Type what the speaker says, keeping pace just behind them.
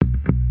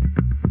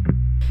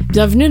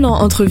Bienvenue dans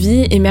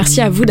Entrevie et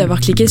merci à vous d'avoir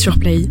cliqué sur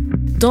Play.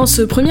 Dans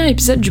ce premier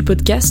épisode du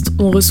podcast,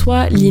 on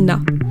reçoit Lina.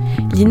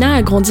 Lina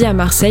a grandi à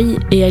Marseille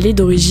et elle est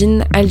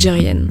d'origine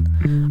algérienne.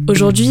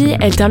 Aujourd'hui,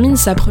 elle termine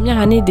sa première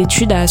année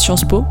d'études à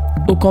Sciences Po,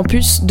 au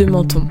campus de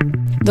Menton.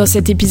 Dans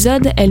cet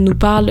épisode, elle nous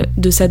parle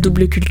de sa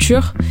double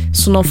culture,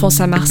 son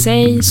enfance à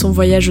Marseille, son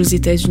voyage aux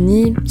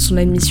États-Unis, son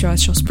admission à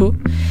Sciences Po.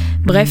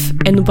 Bref,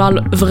 elle nous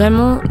parle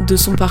vraiment de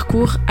son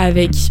parcours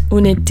avec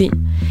honnêteté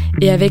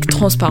et avec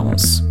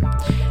transparence.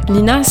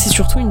 Lina, c'est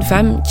surtout une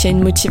femme qui a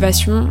une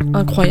motivation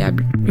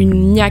incroyable,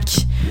 une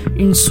niaque,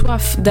 une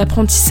soif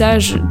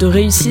d'apprentissage, de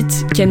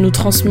réussite qu'elle nous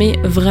transmet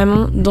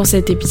vraiment dans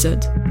cet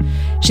épisode.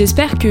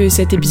 J'espère que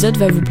cet épisode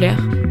va vous plaire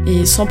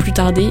et sans plus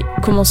tarder,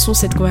 commençons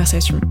cette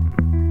conversation.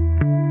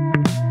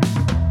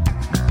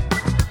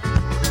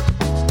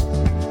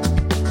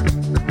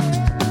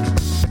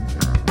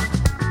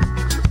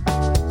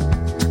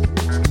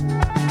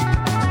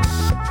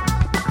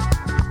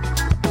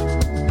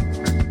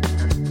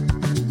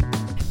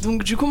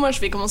 Donc du coup, moi, je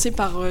vais commencer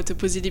par te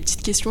poser des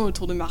petites questions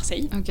autour de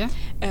Marseille. Ok.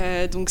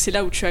 Donc c'est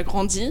là où tu as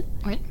grandi.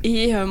 Oui.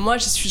 Et moi,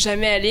 j'y suis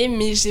jamais allée,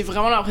 mais j'ai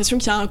vraiment l'impression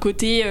qu'il y a un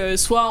côté,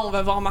 soit on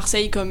va voir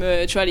Marseille comme,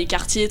 tu vois, les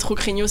quartiers trop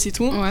craignos et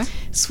tout, Ouais.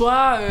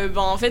 soit,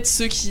 en fait,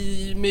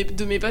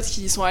 de mes potes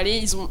qui y sont allés,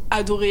 ils ont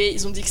adoré,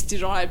 ils ont dit que c'était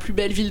genre la plus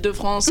belle ville de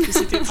France, que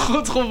c'était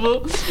trop trop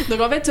beau.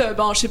 Donc en fait,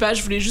 je sais pas,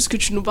 je voulais juste que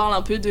tu nous parles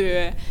un peu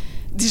de,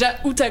 déjà,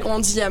 où t'as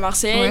grandi à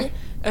Marseille. Ouais.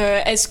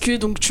 Est-ce que,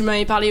 donc tu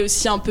m'avais parlé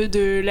aussi un peu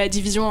de la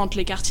division entre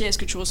les quartiers, est-ce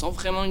que tu ressens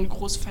vraiment une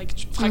grosse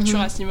fracture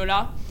à ce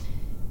niveau-là?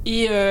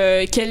 Et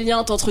quel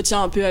lien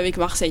t'entretiens un peu avec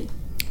Marseille?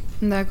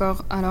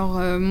 D'accord. Alors,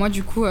 moi,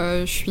 du coup,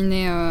 je suis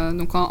née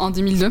donc en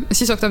 2002,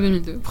 6 octobre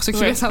 2002, pour ceux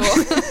qui veulent savoir.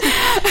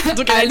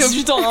 Donc, elle a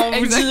 18 ans, hein, on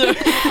vous dit.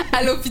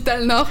 À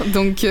l'hôpital Nord,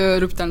 donc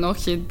l'hôpital Nord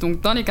qui est donc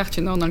dans les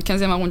quartiers Nord, dans le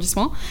 15e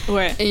arrondissement.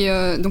 Ouais. Et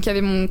donc, il y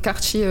avait mon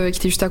quartier qui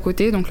était juste à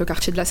côté, donc le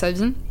quartier de la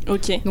Savine.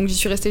 Ok. Donc, j'y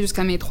suis restée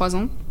jusqu'à mes 3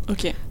 ans.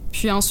 Ok.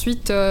 Puis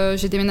ensuite,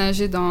 j'ai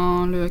déménagé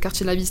dans le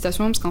quartier de la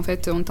Visitation, parce qu'en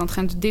fait, on était en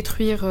train de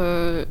détruire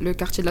le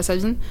quartier de la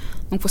Savine.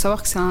 Donc, il faut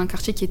savoir que c'est un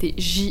quartier qui était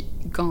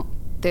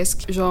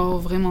gigantesque. Genre,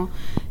 vraiment,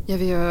 il y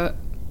avait...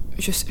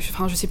 je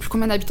sais plus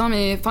combien d'habitants,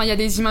 mais il y a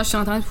des images sur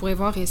Internet, vous pourrez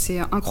voir, et c'est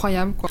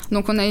incroyable, quoi.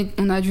 Donc,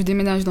 on a dû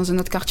déménager dans un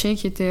autre quartier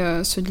qui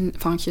est celui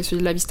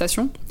de la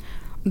Visitation.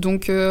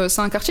 Donc c'est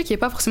un quartier qui est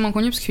pas forcément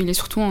connu parce qu'il est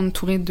surtout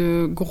entouré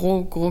de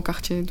gros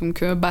quartiers,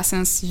 donc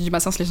Bassens, si je dis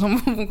Bassens les gens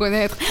vont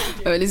connaître,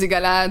 les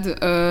Égalades,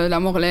 la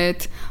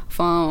Morlette,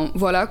 enfin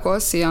voilà quoi,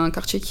 c'est un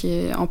quartier qui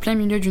est en plein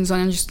milieu d'une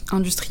zone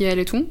industrielle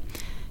et tout,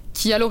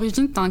 qui à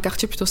l'origine est un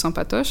quartier plutôt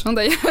sympatoche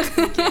d'ailleurs.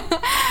 Okay.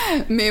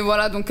 Mais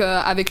voilà, donc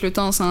avec le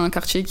temps c'est un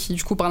quartier qui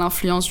du coup par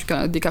l'influence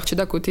des quartiers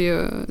d'à côté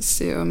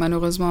s'est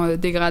malheureusement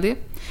dégradé.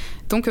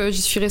 Donc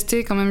j'y suis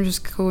restée quand même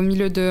jusqu'au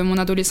milieu de mon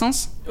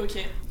adolescence. Ok.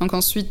 Donc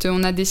ensuite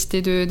on a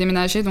décidé de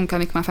déménager donc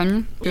avec ma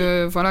famille.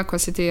 Voilà quoi,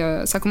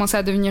 ça commençait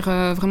à devenir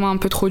vraiment un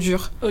peu trop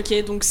dur. Ok,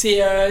 donc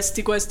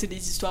c'était quoi? C'était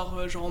des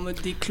histoires genre en mode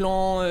des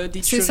clans,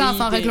 des tueries. C'est ça,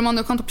 règlement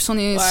de compte. En plus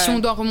si on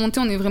doit remonter,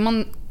 on est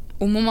vraiment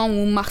au moment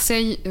où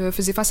Marseille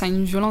faisait face à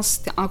une violence,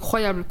 c'était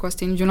incroyable quoi.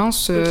 C'était une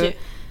violence. Ok.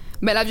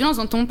 La violence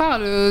dont on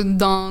parle,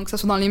 que ce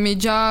soit dans les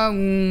médias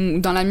ou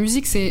dans la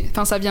musique,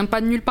 ça vient pas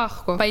de nulle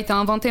part, quoi. Pas été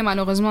inventé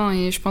malheureusement,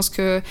 et je pense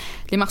que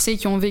les Marseillais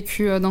qui ont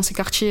vécu dans ces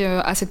quartiers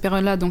à cette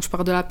période-là, donc je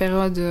parle de la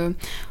période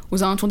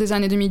aux alentours des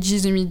années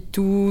 2010,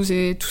 2012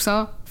 et tout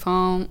ça.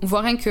 On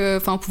voit rien que,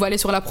 on pouvait aller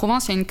sur la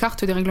Provence, il y a une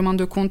carte des règlements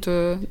de compte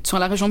sur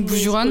la région de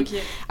Bouches-du-Rhône, okay,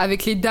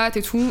 avec les dates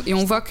et tout, et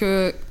on voit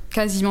que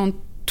quasiment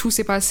tout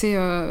s'est passé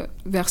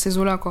vers ces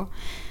eaux-là, quoi.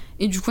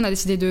 Et du coup, on a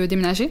décidé de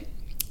déménager.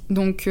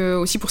 Donc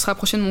aussi pour se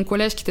rapprocher de mon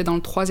collège qui était dans le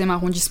 3e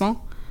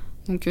arrondissement,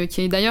 donc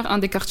qui est d'ailleurs un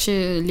des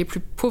quartiers les plus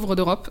pauvres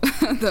d'Europe.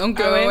 Donc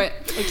ouais.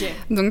 Okay.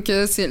 Donc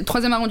c'est le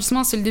 3e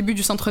arrondissement, c'est le début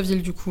du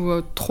centre-ville du coup,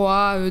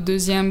 3,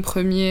 2e,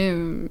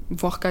 1er,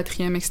 voire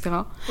 4e, etc.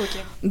 Okay.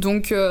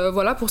 Donc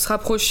voilà, pour se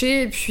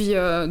rapprocher, et puis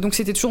donc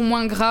c'était toujours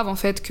moins grave en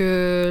fait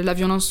que la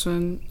violence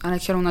à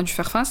laquelle on a dû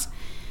faire face.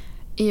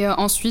 Et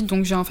ensuite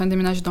donc j'ai enfin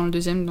déménagé dans le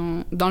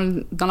 2e,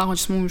 dans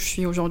l'arrondissement où je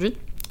suis aujourd'hui,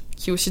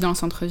 qui est aussi dans le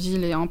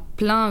centre-ville et en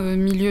plein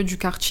milieu du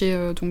quartier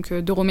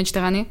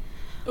d'Euroméditerranée.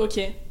 Ok.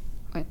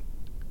 Ouais.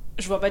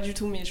 Je vois pas du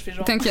tout, mais je fais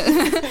genre... T'inquiète.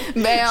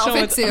 En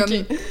fait,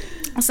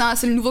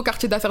 c'est le nouveau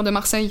quartier d'affaires de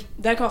Marseille.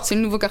 D'accord. C'est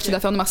le nouveau quartier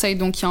d'affaires de Marseille,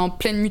 donc qui est en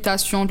pleine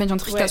mutation, en pleine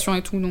gentrification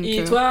et tout. Donc,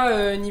 et toi,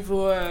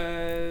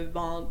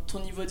 ton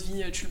niveau de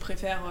vie, tu le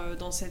préfères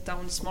dans cet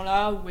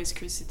arrondissement-là, ou est-ce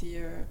que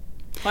c'était...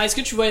 est-ce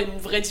que tu vois une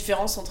vraie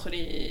différence entre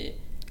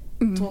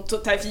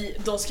ta vie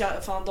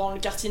dans le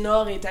quartier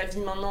nord et ta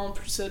vie maintenant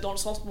plus dans le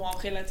centre? Bon,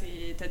 après là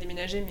t'as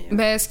déménagé,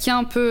 mais ce qui est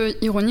un peu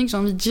ironique, j'ai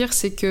envie de dire,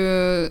 c'est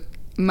que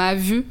ma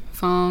vue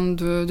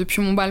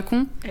depuis mon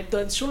balcon, elle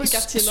donne sur le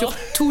quartier nord, sur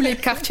tous les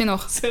quartiers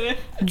nord. C'est vrai.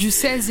 Du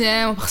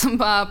 16e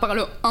par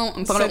le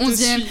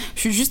 11e, je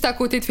suis juste à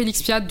côté de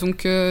Félix Piat,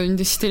 donc une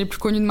des cités les plus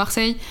connues de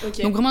Marseille.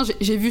 Okay. Donc vraiment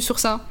j'ai vu sur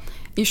ça,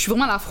 et je suis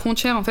vraiment à la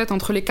frontière en fait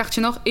entre les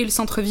quartiers nord et le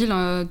centre-ville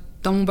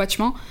dans mon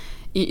bâtiment.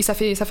 Et ça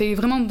fait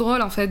vraiment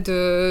drôle en fait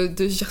de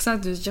se dire ça,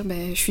 de se dire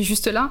je suis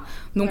juste là.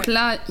 Donc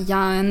là, il y a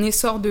un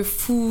essor de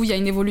fou, il y a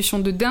une évolution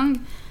de dingue.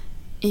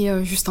 Et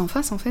juste en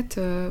face, en fait,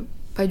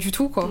 pas du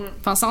tout, quoi.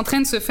 Enfin, c'est en train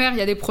de se faire, il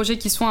y a des projets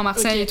qui se font à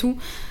Marseille et tout.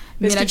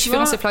 Mais la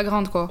différence est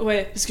flagrante, quoi.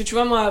 Ouais, parce que tu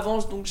vois, moi avant,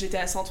 donc, j'étais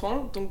à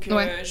Saint-Ouen, donc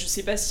je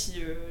sais pas si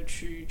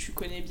tu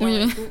connais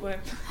bien et tout. Ouais.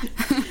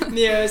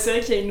 Mais c'est vrai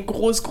qu'il y a une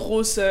grosse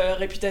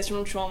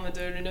réputation, tu vois, en mode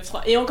le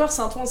 9-3. Et encore,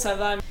 Saint-Ouen, ça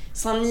va.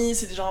 Saint-Denis,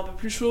 c'est déjà un peu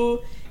plus chaud.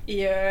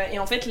 Et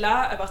en fait,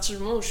 là, à partir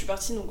du moment où je suis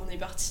partie, donc on est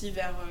parti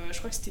vers, je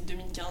crois que c'était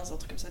 2015, un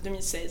truc comme ça,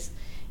 2016.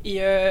 Et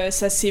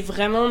ça s'est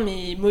vraiment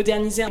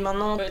modernisé. Et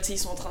maintenant, ils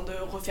sont en train de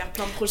refaire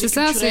plein de projets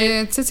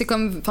culturels. C'est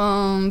comme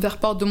vers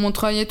Porte de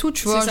Montreuil et tout,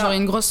 tu vois, genre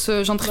une grosse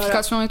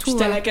gentrification et tout. Puis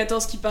t'as la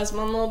 14 qui passe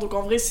maintenant, donc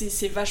en vrai,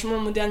 c'est vachement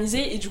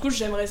modernisé. Et du coup,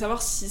 j'aimerais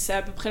savoir si c'est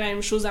à peu près la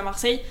même chose à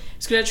Marseille.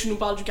 Parce que là, tu nous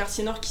parles du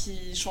quartier nord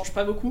qui change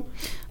pas beaucoup.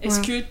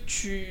 Est-ce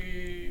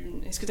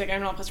que t'as quand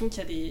même l'impression qu'il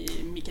y a des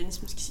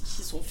mécanismes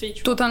qui sont faits,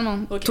 tu vois ?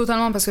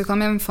 Totalement, parce que quand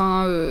même,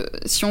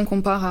 si on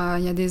compare à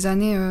il y a des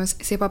années,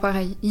 c'est pas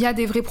pareil. Il y a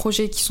des vrais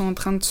projets qui sont en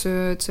train de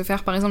se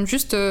faire, par exemple,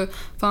 juste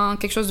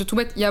quelque chose de tout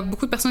bête. Il y a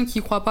beaucoup de personnes qui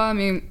y croient pas,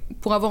 mais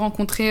pour avoir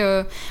rencontré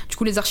du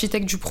coup les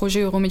architectes du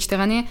projet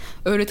Euroméditerranée,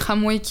 le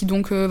tramway qui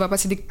donc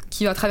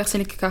qui va traverser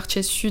les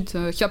quartiers sud,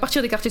 qui va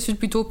partir des quartiers sud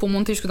plutôt pour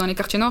monter jusque dans les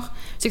quartiers nord,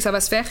 c'est que ça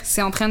va se faire,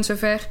 c'est en train de se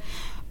faire.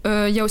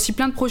 Il y a aussi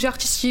plein de projets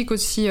artistiques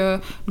aussi,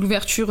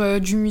 l'ouverture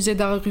du musée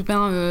d'art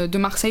urbain de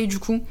Marseille du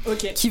coup,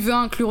 qui veut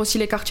inclure aussi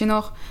les quartiers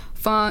nord.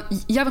 Enfin,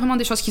 il y a vraiment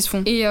des choses qui se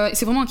font. Et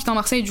c'est vraiment en quittant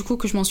Marseille du coup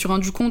que je m'en suis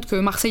rendu compte que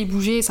Marseille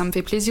bougeait, et ça me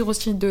fait plaisir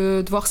aussi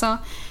de voir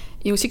ça.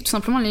 Et aussi que tout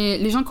simplement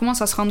les gens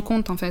commencent à se rendre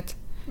compte en fait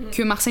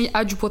que Marseille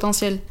a du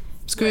potentiel.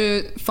 Parce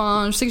que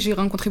je sais que j'ai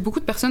rencontré beaucoup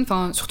de personnes,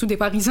 surtout des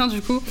Parisiens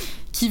du coup,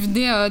 qui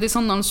venaient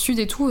descendre dans le sud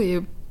et tout,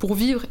 et pour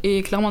vivre,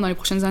 et clairement dans les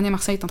prochaines années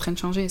Marseille est en train de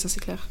changer, et ça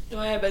c'est clair.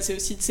 Ouais, c'est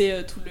aussi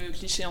tout le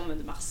cliché en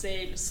mode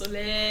Marseille, le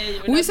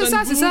soleil, oui c'est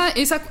ça,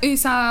 et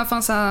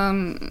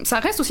ça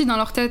reste aussi dans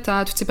leur tête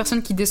à toutes ces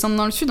personnes qui descendent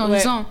dans le sud en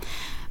disant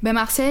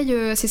Marseille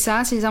c'est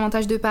ça, c'est les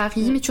avantages de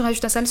Paris, mais tu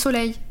rajoutes à ça le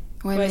soleil.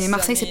 Mais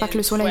Marseille, c'est pas que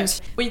le soleil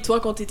aussi. Oui, toi,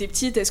 quand t'étais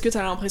petite, est-ce que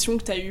t'as l'impression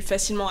que t'as eu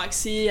facilement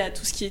accès à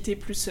tout ce qui était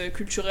plus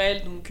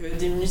culturel, donc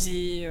des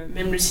musées,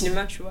 même le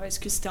cinéma, tu vois ? Est-ce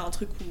que c'était un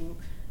truc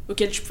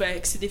auquel tu pouvais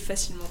accéder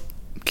facilement ?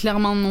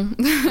 Clairement non.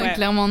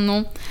 Clairement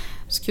non.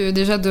 Parce que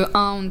déjà, de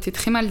 1, on était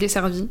très mal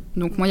desservis.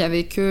 Donc moi, il y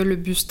avait que le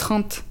bus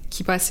 30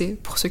 qui passait,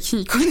 pour ceux qui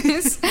y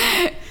connaissent.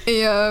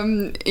 et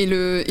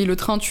le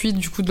 38,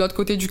 du coup, de l'autre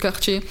côté du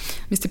quartier.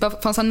 Mais c'était pas...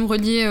 ça nous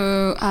reliait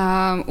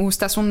aux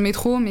stations de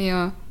métro, mais...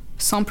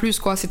 sans plus,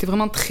 quoi. C'était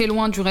vraiment très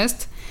loin du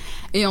reste.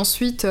 Et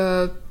ensuite,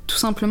 tout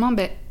simplement,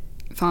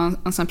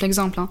 un simple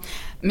exemple,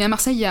 mais à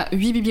Marseille, il y a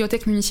 8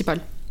 bibliothèques municipales.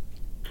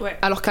 Ouais.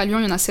 Alors qu'à Lyon,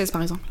 il y en a 16,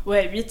 par exemple.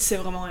 Ouais, 8, c'est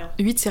vraiment rien.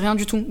 8, c'est rien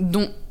du tout.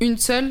 Dont une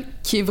seule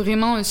qui est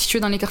vraiment située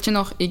dans les quartiers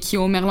nord et qui est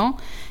au Merlan.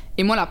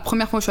 Et moi, la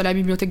première fois que je suis allée à la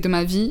bibliothèque de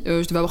ma vie,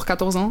 je devais avoir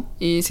 14 ans.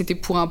 Et c'était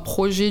pour un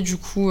projet, du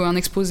coup, un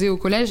exposé au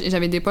collège. Et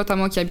j'avais des potes à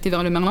moi qui habitaient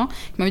vers le Merlan qui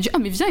m'avaient dit « Ah,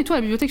 mais viens, et toi, à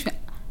la bibliothèque ?» Je fais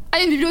 « Ah, il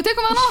y a une bibliothèque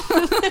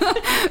maintenant !»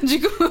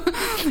 Du coup,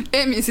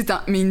 mais c'est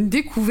une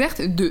découverte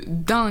de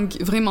dingue,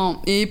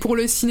 vraiment. Et pour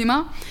le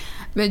cinéma,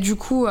 du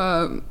coup,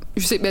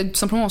 je sais, tout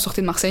simplement, on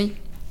sortait de Marseille.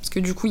 Parce que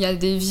du coup, il y a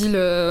des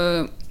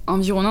villes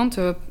environnantes,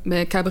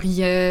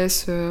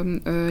 Cabriès,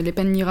 les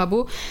Pennes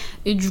Mirabeau.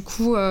 Et du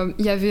coup,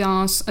 il y avait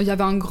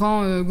un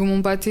grand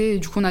Gaumont-Pâté, et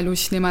du coup, on allait au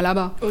cinéma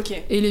là-bas.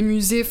 Et les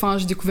musées,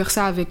 j'ai découvert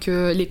ça avec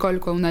l'école,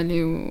 quoi. On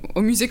allait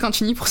au musée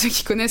Cantini, pour ceux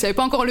qui connaissent. Il n'y avait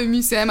pas encore le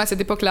MUCM à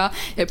cette époque-là.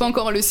 Il n'y avait pas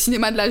encore le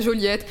cinéma de la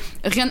Joliette.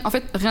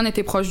 Rien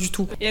n'était proche du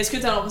tout. Et est-ce que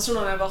tu as l'impression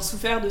d'en avoir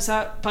souffert de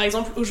ça, par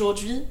exemple,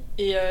 aujourd'hui,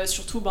 et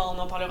surtout, on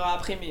en parlera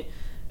après, mais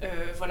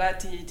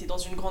t'es dans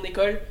une grande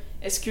école.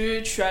 Est-ce que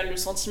tu as le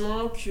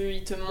sentiment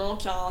qu'il te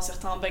manque un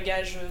certain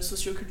bagage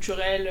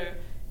socio-culturel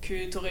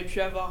que tu aurais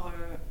pu avoir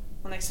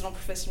en accédant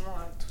plus facilement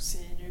à tous ces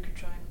lieux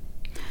culturels ?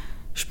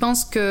 Je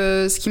pense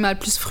que ce qui m'a le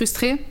plus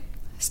frustrée,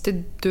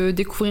 c'était de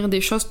découvrir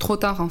des choses trop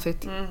tard, en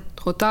fait.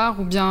 Trop tard,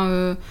 ou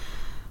bien...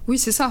 oui,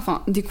 c'est ça,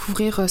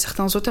 découvrir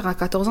certains auteurs à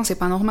 14 ans, c'est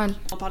pas normal.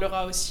 On en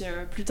parlera aussi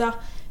plus tard,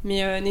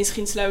 mais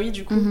Nesrine Slaoui,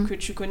 du coup, que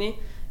tu connais,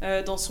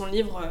 dans son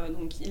livre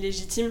donc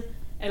Illégitime,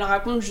 elle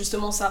raconte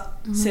justement ça,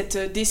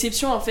 cette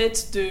déception en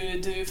fait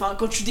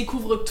quand tu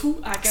découvres tout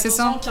à 14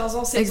 ans, 15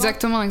 ans, 16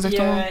 ans.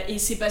 Exactement. Et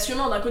c'est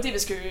passionnant d'un côté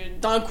parce que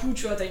d'un coup,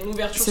 tu vois, t'as une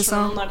ouverture sur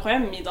un monde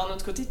incroyable, mais d'un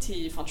autre côté,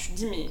 tu te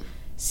dis mais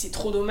c'est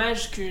trop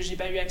dommage que j'ai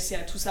pas eu accès à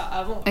tout ça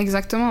avant.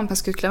 Exactement,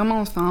 parce que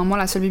clairement, moi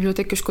la seule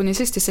bibliothèque que je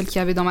connaissais, c'était celle qu'il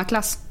y avait dans ma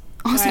classe.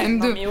 En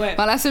CM2.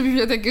 La seule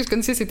bibliothèque que je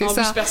connaissais, c'était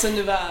ça. En plus, personne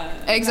ne va...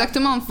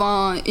 Exactement,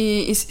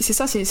 et c'est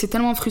ça, c'est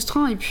tellement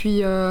frustrant, et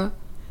puis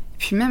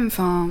même,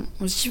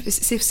 on se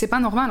dit, c'est pas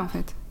normal en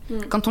fait.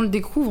 Quand on le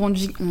découvre,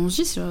 on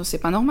se dit c'est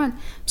pas normal.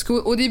 Parce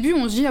qu'au début,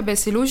 on se dit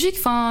c'est logique.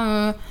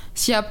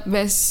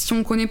 Si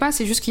on connaît pas,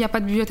 c'est juste qu'il y a pas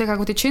de bibliothèque à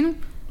côté de chez nous.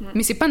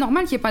 Mais c'est pas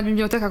normal qu'il y ait pas de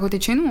bibliothèque à côté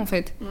de chez nous en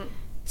fait.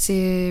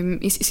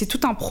 C'est tout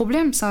un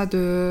problème ça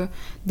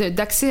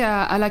d'accès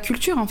à la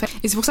culture en fait.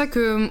 Et c'est pour ça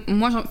que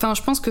moi,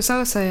 je pense que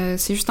ça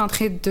c'est juste un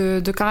trait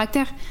de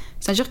caractère.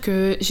 C'est-à-dire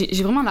que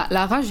j'ai vraiment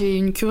la rage et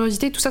une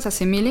curiosité, tout ça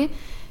s'est mêlé.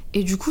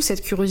 Et du coup,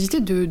 cette curiosité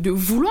de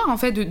vouloir, en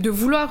fait, de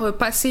vouloir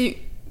passer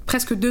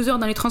presque 2 heures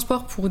dans les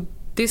transports pour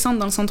descendre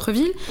dans le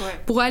centre-ville,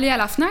 pour aller à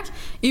la Fnac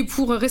et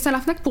pour rester à la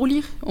Fnac pour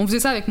lire. On faisait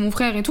ça avec mon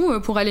frère et tout,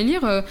 pour aller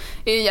lire.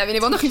 Et il y avait les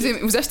vendeurs qui disaient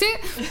 « Vous achetez ?»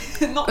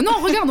 Non,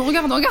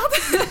 regarde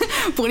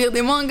pour lire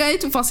des mangas et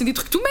tout. Enfin, c'est des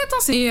trucs tout bêtes.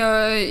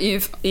 Hein.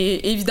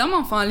 Et évidemment,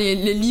 enfin,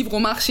 les livres au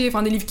marché,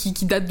 enfin, des livres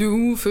qui datent de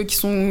ouf, qui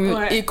sont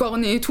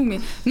écornés et tout. Mais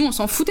nous, on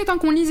s'en foutait tant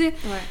qu'on lisait.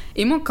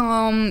 Et moi,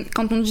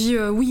 quand on dit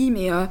oui,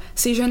 mais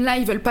ces jeunes-là,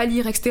 ils veulent pas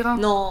lire, etc.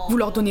 Non. Vous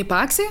leur donnez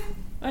pas accès.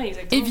 Ouais,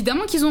 exactement.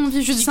 Évidemment qu'ils ont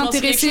envie juste de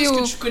s'intéresser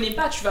au... que tu connais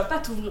pas, tu vas pas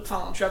t'ouvrir,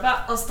 enfin, tu vas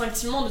pas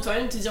instinctivement de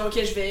toi-même te dire ok,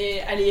 je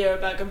vais aller,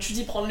 comme tu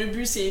dis, prendre le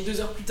bus et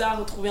 2 heures plus tard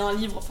retrouver un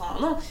livre. Enfin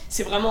non,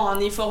 c'est vraiment un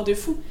effort de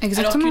fou.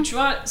 Exactement. Alors que tu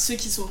vois, ceux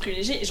qui sont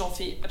privilégiés, et j'en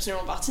fais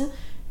absolument partie,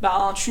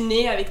 bah tu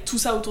nais avec tout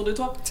ça autour de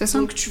toi. C'est ça.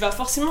 Donc tu vas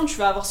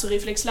avoir ce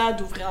réflexe-là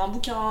d'ouvrir un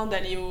bouquin,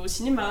 d'aller au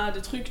cinéma, de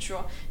trucs, tu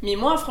vois. Mais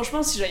moi,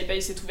 franchement, si j'avais pas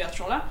eu cette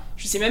ouverture-là,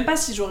 je sais même pas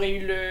si j'aurais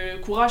eu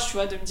le courage, tu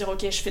vois, de me dire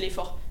ok, je fais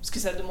l'effort. Parce que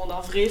ça demande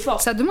un vrai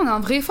effort. Ça demande un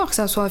vrai effort, que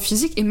ça soit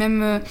physique et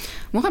même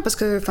moral, parce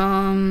que,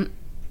 enfin...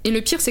 Et le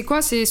pire, c'est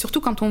quoi ? C'est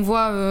surtout quand on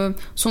voit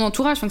son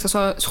entourage, que ça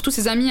soit surtout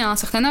ses amis à un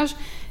certain âge.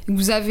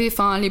 Vous avez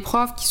les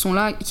profs qui sont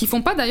là, qui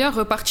font pas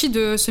d'ailleurs partie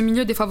de ce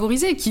milieu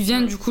défavorisé, qui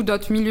viennent du coup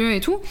d'autres milieux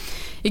et tout,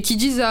 et qui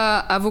disent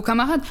à vos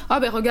camarades « Ah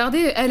ben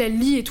regardez, elle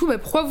lit et tout, ben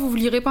pourquoi vous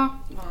lirez pas ?»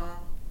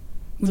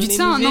 Vous dites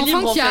ça à un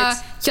enfant qui a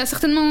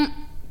certainement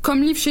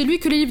comme livre chez lui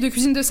que les livres de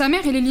cuisine de sa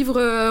mère et les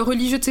livres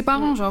religieux de ses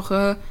parents, genre...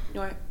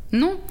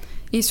 Non.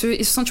 Et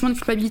ce sentiment de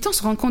culpabilité, on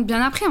se rend compte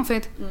bien après, en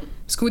fait.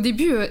 Parce qu'au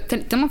début,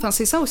 tellement,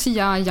 c'est ça aussi, il y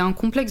a un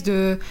complexe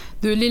de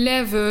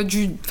l'élève,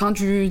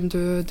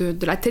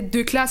 de la tête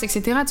de classe,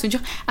 etc., de se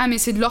dire « Ah, mais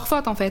c'est de leur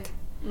faute, en fait.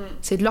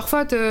 C'est de leur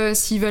faute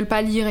s'ils veulent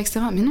pas lire,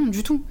 etc. » Mais non,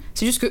 du tout.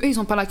 C'est juste qu'eux, ils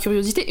ont pas la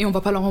curiosité et on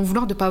va pas leur en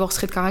vouloir de pas avoir ce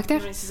trait de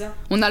caractère. C'est ça.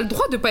 On a le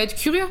droit de pas être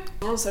curieux.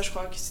 Non, ça, je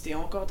crois que c'était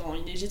encore dans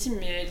Illégitime,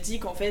 mais elle dit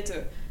qu'en fait,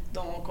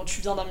 quand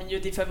tu viens d'un milieu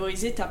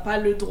défavorisé, t'as pas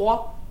le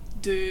droit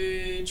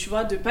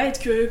de pas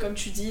être que, comme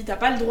tu dis, t'as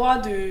pas le droit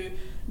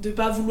de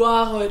pas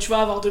vouloir, tu vois,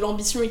 avoir de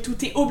l'ambition et tout,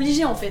 t'es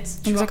obligé en fait.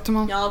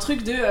 Exactement. Il y a un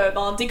truc de,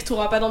 dès que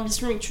t'auras pas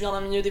d'ambition et que tu viens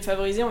d'un milieu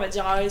défavorisé, on va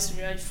dire, ah ouais,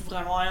 celui-là il fout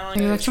vraiment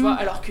rien, tu vois,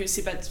 alors que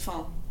c'est pas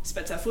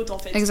de sa faute en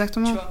fait.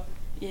 Exactement. Tu vois.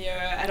 Et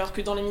alors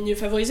que dans les milieux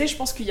favorisés, je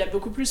pense qu'il y a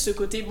beaucoup plus ce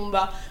côté,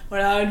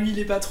 voilà, lui il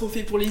est pas trop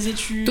fait pour les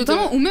études.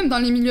 Totalement, ou même dans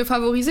les milieux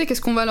favorisés, qu'est-ce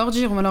qu'on va leur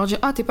dire ? On va leur dire,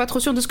 ah, t'es pas trop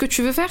sûr de ce que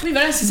tu veux faire ? Oui,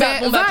 voilà, c'est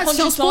ça. Va à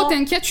Sciences Po,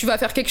 t'inquiète, tu vas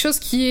faire quelque chose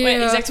qui est.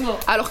 Ouais, exactement.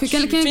 Alors que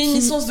quelqu'un qui fait une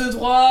licence de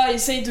droit,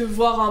 essaye de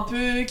voir un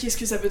peu qu'est-ce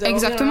que ça peut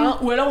t'apporter. Exactement.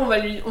 Ou alors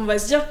on va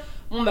se dire,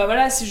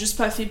 voilà, c'est juste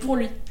pas fait pour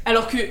lui.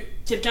 Alors que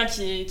quelqu'un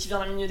qui vient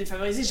d'un milieu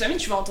défavorisé, jamais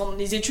tu vas entendre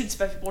les études, c'est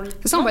pas fait pour lui.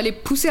 C'est ça, on va les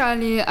pousser à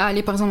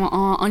aller par exemple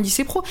en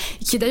lycée pro,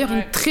 qui est d'ailleurs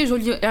une très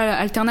jolie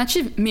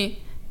alternative, mais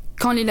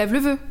quand l'élève le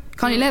veut,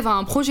 quand l'élève a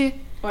un projet.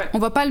 On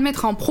va pas le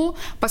mettre en pro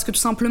parce que tout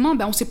simplement,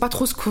 on sait pas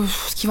trop ce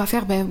qu'il va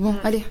faire.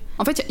 Allez.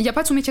 En fait, il y a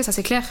pas de sous-métier, ça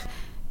c'est clair.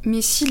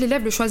 Mais si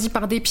l'élève le choisit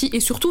par dépit et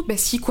surtout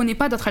s'il connaît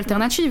pas d'autres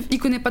alternatives,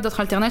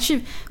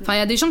 Enfin, il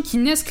y a des gens qui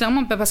naissent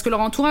clairement parce que leur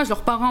entourage,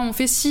 leurs parents ont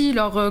fait ci,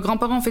 leurs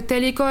grands-parents ont fait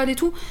telle école et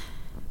tout.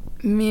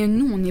 Mais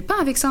nous, on n'est pas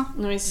avec ça.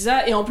 Non, mais c'est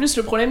ça. Et en plus,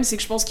 le problème, c'est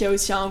que je pense qu'il y a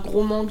aussi un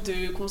gros manque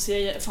de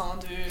conseils,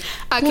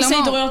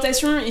 conseils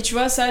d'orientation. Et tu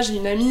vois, ça, j'ai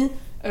une amie,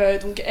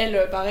 donc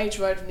elle, pareil, tu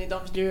vois, elle venait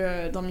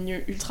d'un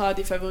milieu ultra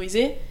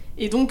défavorisé.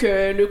 Et donc,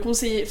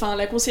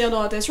 la conseillère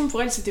d'orientation,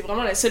 pour elle, c'était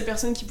vraiment la seule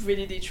personne qui pouvait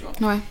l'aider, tu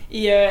vois. Ouais.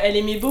 Et elle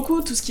aimait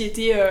beaucoup tout ce qui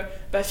était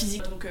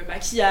physique, donc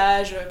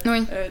maquillage, tout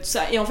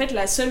ça. Et en fait,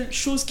 la seule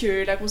chose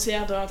que la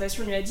conseillère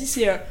d'orientation lui a dit,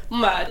 c'est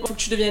faut que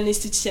tu deviennes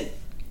esthéticienne.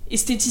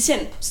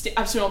 C'était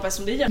absolument pas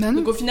son délire.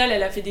 Donc au final,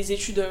 elle a fait des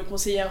études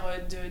conseillère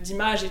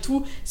d'image et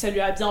tout, ça lui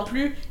a bien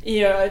plu.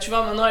 Et tu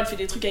vois, maintenant, elle fait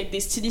des trucs avec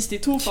des stylistes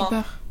et tout.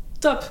 Super.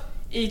 Top.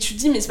 Et tu te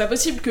dis, mais c'est pas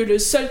possible que le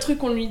seul truc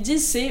qu'on lui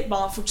dise, c'est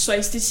faut que tu sois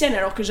esthéticienne,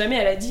 alors que jamais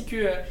elle a dit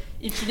que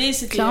épiler,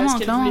 c'était ce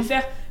qu'elle voulait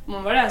faire.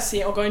 Bon, voilà,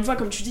 c'est encore une fois,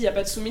 comme tu dis, il y a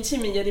pas de sous-métier,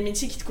 mais il y a des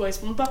métiers qui te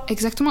correspondent pas.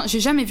 Exactement. J'ai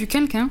jamais vu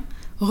quelqu'un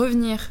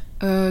revenir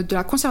de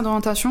la conseillère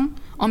d'orientation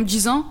en me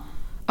disant,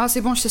 ah,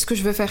 c'est bon, je sais ce que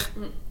je veux faire.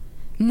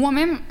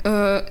 Moi-même,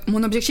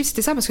 mon objectif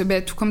c'était ça, parce que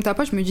tout comme ta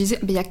pote, je me disais,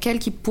 il y a qu'elle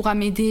qui pourra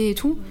m'aider et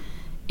tout.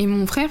 Et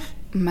mon frère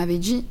m'avait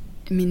dit,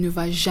 mais ne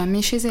va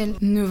jamais chez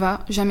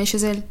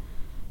elle.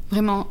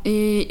 Vraiment.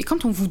 Et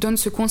quand on vous donne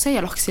ce conseil,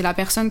 alors que c'est la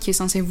personne qui est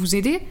censée vous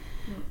aider,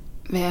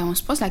 on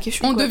se pose la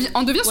question. On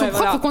devient son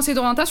propre conseil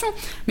d'orientation.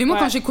 Mais moi,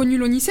 quand j'ai connu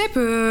l'ONICEP,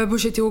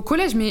 j'étais au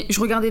collège, mais je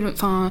regardais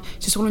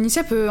c'est sur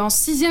l'ONICEP en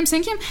 6e,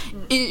 5e,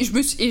 et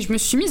je me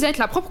suis mise à être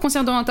la propre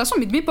conseillère d'orientation,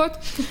 mais de mes potes.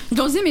 Je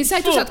leur disais, mais ça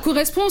et tout, ça te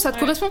correspond.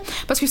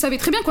 Parce que je savais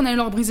très bien qu'on allait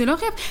leur briser leur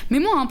rêve. Mais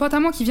moi, un pote à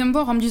moi qui vient me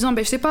voir en me disant,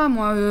 je sais pas,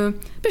 moi,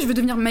 je veux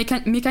devenir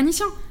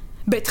mécanicien.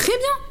 Très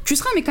bien, tu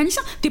seras un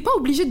mécanicien. T'es pas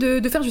obligé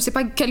de faire je sais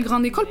pas quelle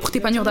grande école pour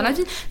t'épanouir dans la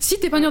vie. Si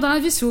t'épanouir dans la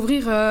vie, c'est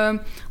ouvrir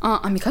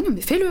un mécano,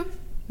 mais fais-le.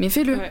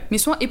 Mais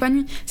sois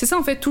épanoui. C'est ça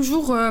en fait,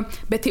 toujours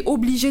t'es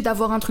obligé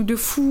d'avoir un truc de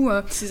fou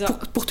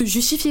pour te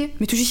justifier.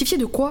 Mais te justifier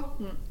de quoi ?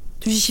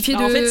 de justifier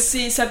Alors, en fait,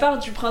 ça part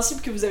du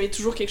principe que vous avez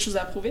toujours quelque chose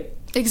à prouver.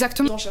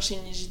 Exactement. Sans chercher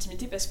une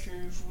légitimité parce que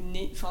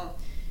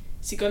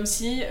c'est comme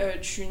si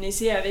tu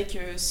naissais avec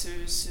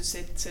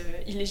cette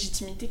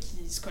illégitimité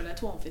qui se colle à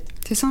toi en fait.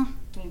 C'est ça.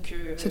 Donc,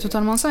 c'est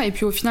totalement ça. Et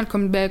puis au final,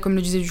 comme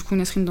le disait du coup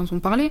Nesrine dont on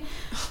parlait,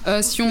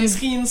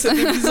 Nesrine, cet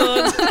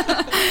épisode.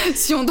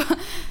 si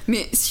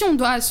on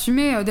doit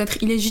assumer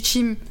d'être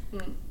illégitime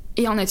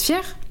et en être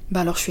fier,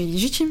 bah alors je suis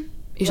illégitime.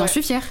 Et j'en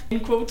suis fière.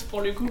 Une quote pour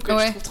le coup que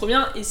je trouve trop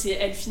bien, et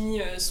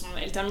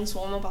elle termine son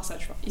roman par ça,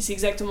 tu vois. Et c'est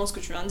exactement ce que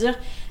tu viens de dire.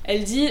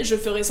 Elle dit: je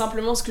ferai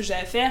simplement ce que j'ai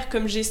à faire,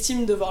 comme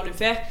j'estime devoir le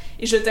faire,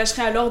 et je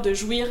tâcherai alors de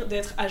jouir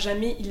d'être à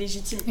jamais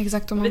illégitime.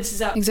 Exactement. En fait, c'est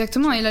ça.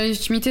 Exactement. Et la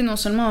légitimité, non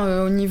seulement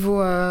au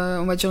niveau,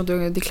 on va dire,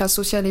 des classes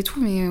sociales et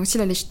tout, mais aussi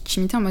la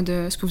légitimité en mode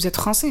est-ce que vous êtes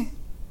français?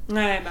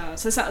 Ouais, bah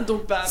c'est ça.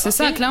 Donc c'est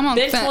ça, clairement.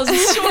 Belle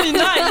transition,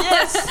 Lina,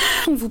 yes.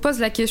 On vous pose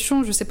la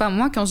question, je sais pas,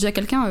 moi, quand je dis à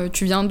quelqu'un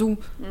tu viens d'où?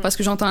 Parce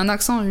que j'entends un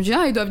accent, je me dis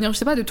il doit venir, je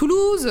sais pas, de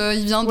Toulouse,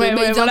 il vient de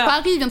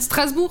Paris, il vient de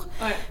Strasbourg.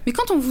 Ouais. Mais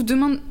quand on vous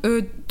demande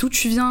d'où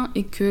tu viens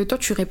et que toi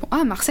tu réponds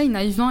Marseille,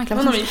 naïvement, avec la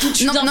non, mais d'où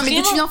tu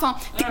viens, enfin,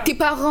 tes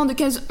parents de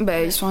quels.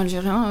 Bah, ils sont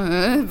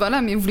algériens,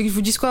 voilà, mais vous voulez que je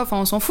vous dise quoi? Enfin,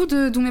 on s'en fout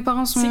d'où mes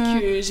parents sont.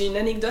 C'est que j'ai une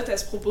anecdote à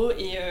ce propos,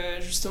 et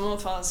justement,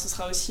 enfin, ce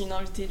sera aussi une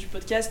invitée du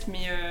podcast,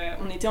 mais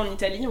on était en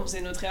Italie, on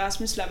faisait notre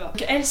Erasmus là-bas.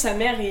 Donc, elle, sa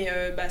mère est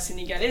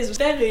sénégalaise, son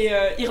père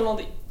est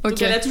irlandais. Donc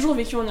elle a toujours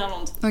vécu en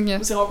Irlande.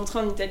 On s'est rencontrés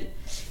en Italie.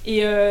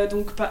 Et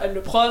donc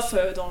le prof,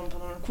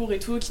 pendant le cours et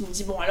tout, qui nous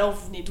dit bon alors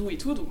vous venez d'où et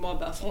tout. Donc moi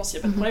France, y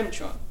a pas de problème,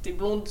 tu vois. T'es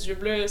blonde, yeux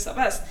bleus, ça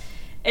passe.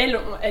 Elle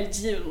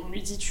dit, on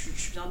lui dit tu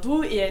viens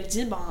d'où? Et elle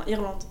dit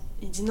Irlande.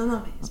 Il dit non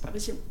mais c'est pas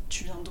possible,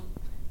 tu viens d'où?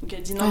 Donc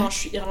elle dit non je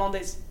suis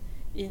irlandaise.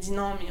 Et il dit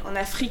non mais en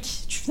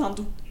Afrique, tu viens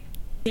d'où?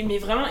 Mais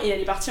vraiment, et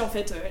elle est partie en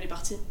fait,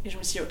 Et je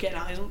me suis dit ok, elle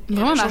a raison.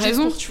 Vraiment, elle a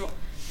raison. Cours, tu vois.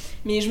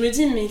 Mais je me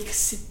dis mais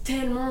c'est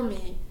tellement mais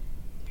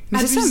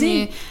c'est ça,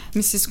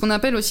 mais c'est ce qu'on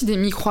appelle aussi des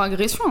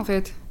micro-agressions en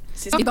fait.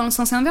 Et dans le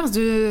sens inverse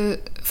de.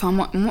 Enfin,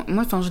 moi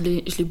je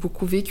l'ai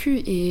beaucoup vécu,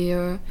 et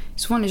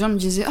souvent les gens me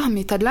disaient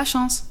mais t'as de la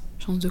chance.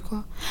 Chance de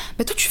quoi?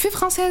 Bah toi tu fais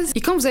française.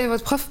 Et quand vous avez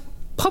votre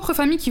propre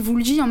famille qui vous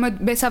le dit en mode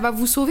ça va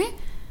vous sauver,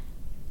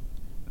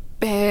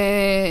 il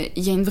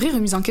y a une vraie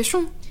remise en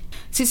question.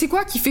 C'est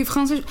quoi qui fait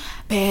français?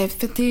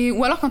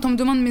 Ou alors quand on me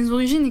demande mes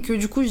origines et que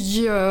du coup je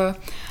dis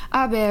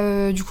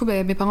du coup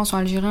mes parents sont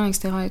algériens,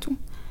 etc. et tout.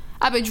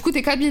 Du coup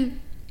t'es kabyle.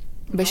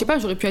 Je sais pas,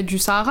 j'aurais pu être du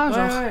Sahara,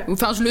 genre. Ouais.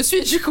 Enfin, je le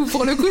suis, du coup,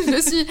 pour le coup, je le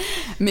suis.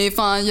 Mais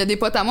enfin, il y a des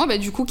potes à moi,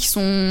 du coup, qui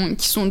sont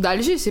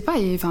d'Alger, je sais pas,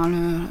 ils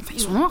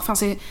sont noirs. Enfin,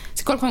 c'est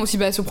quoi le problème aussi?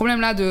 Ce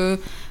problème-là de.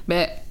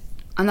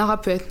 Un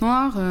arabe peut être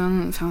noir,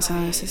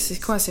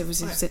 c'est quoi?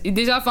 Et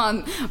déjà,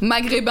 enfin,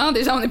 maghrébin,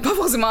 déjà, on n'est pas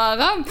forcément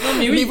arabe. Non,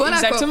 mais voilà,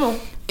 exactement.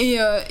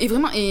 Quoi. Et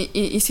vraiment,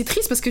 et c'est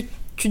triste parce que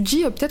tu te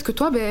dis peut-être que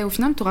toi, au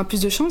final, t'auras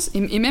plus de chance.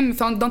 Et même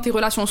dans tes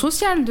relations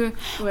sociales,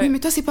 oui, mais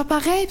toi, c'est pas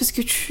pareil parce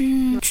que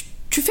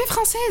tu fais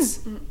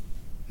française.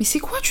 Mais c'est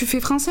quoi tu fais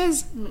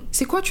française?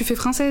 C'est quoi tu fais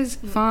française?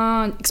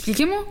 Enfin,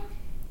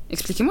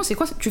 expliquez-moi, c'est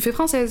quoi tu fais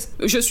française?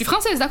 Je suis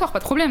française, d'accord, pas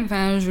de problème,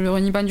 enfin, je le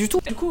renie pas du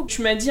tout. Du coup,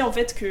 tu m'as dit en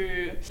fait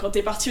que quand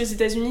t'es partie aux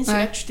États-Unis, c'est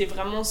là que tu t'es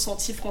vraiment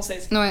sentie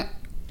française. Ouais,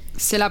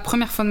 c'est la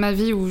première fois de ma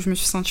vie où je me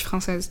suis sentie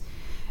française.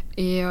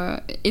 Et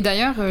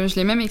d'ailleurs, je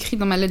l'ai même écrit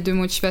dans ma lettre de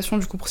motivation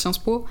du coup pour Sciences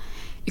Po.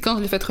 Et quand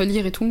je l'ai fait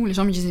relire et tout, les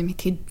gens me disaient mais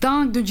t'es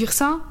dingue de dire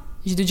ça.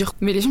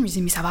 Mais les gens me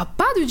disaient mais ça va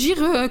pas de dire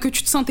que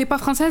tu te sentais pas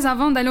française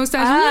avant d'aller aux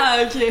États-Unis. Ah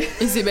ok.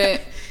 Et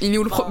c'est il est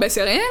où le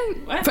c'est réel.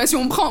 Ouais. Enfin si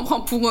on prend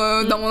pour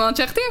dans mon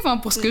entièreté, enfin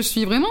pour ce que je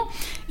suis vraiment.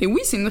 Et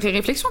oui, c'est une vraie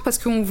réflexion parce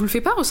qu'on vous le fait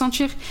pas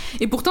ressentir.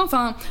 Et pourtant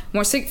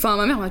moi je sais que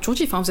ma mère m'a toujours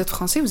dit vous êtes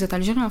français, vous êtes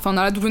algérien. Enfin on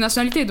a la double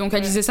nationalité, donc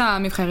elle disait ça à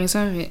mes frères et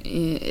sœurs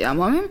et à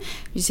moi-même.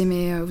 Je disais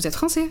mais vous êtes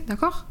français,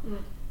 d'accord?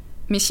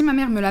 Mais si ma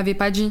mère me l'avait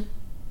pas dit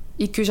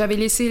et que j'avais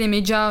laissé les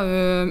médias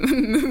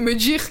me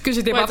dire que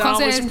j'étais pas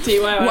française,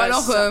 ou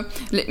alors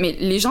mais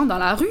les gens dans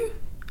la rue,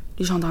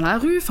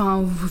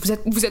 enfin vous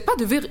êtes pas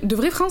de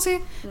vrais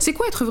français. C'est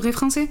quoi être vrai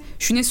français?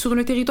 Je suis née sur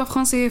le territoire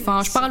français,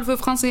 enfin je parle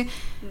français.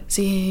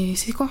 C'est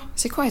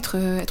quoi être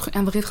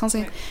un vrai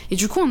français? Et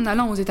du coup en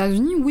allant aux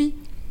États-Unis, oui,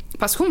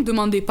 parce qu'on me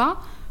demandait pas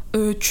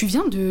tu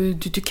viens de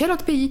quel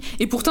autre pays?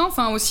 Et pourtant,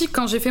 enfin aussi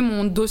quand j'ai fait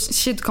mon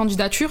dossier de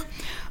candidature,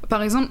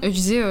 par exemple, je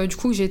disais du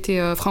coup que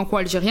j'étais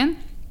franco-algérienne.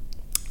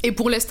 Et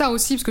pour l'ESTA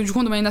aussi, parce que du coup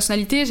on demandait une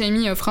nationalité, j'avais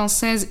mis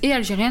française et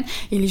algérienne,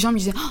 et les gens me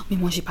disaient mais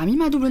moi j'ai pas mis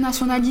ma double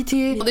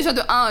nationalité. Alors déjà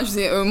de 1, je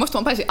disais moi je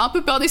t'en pas, j'ai un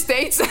peu peur des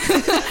States.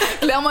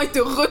 Clairement ils te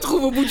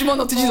retrouvent au bout du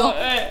monde en te disant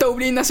t'as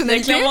oublié une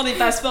nationalité. Il y a clairement des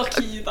passeports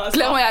qui passent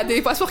clairement il y a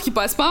des passeports qui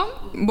passent pas.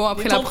 Bon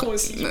après il y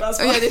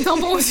a des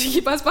tampons aussi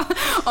qui passent pas.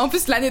 En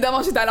plus l'année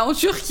d'avant j'étais allée en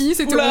Turquie,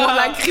 c'était au moment de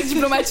la crise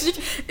diplomatique,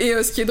 et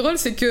ce qui est drôle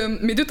c'est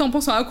que mes 2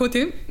 tampons sont à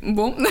côté.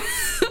 Bon.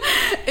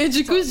 Et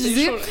du coup je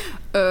disais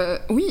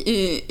oui,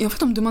 et en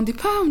fait on me demandait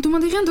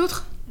rien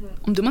d'autre.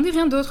 On me demandait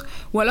rien d'autre.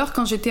 Ou alors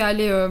quand j'étais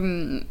allée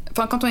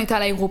quand on était à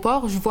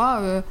l'aéroport, je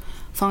vois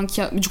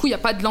du coup il y a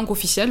pas de langue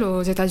officielle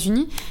aux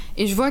États-Unis,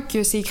 et je vois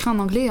que c'est écrit en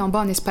anglais et en bas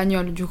en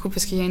espagnol, du coup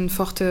parce qu'il y a une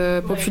forte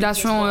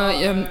population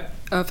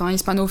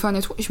hispanophone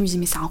et tout, et je me dis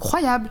mais c'est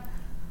incroyable.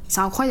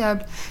 c'est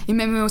incroyable. Et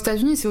même aux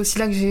États-Unis, c'est aussi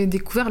là que j'ai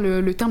découvert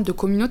le terme de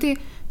communauté.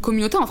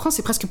 Communauté en France,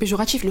 c'est presque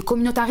péjoratif, le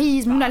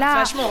communautarisme,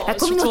 oulala, la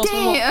communauté,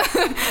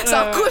 c'est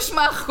un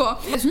cauchemar quoi.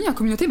 Aux États-Unis, la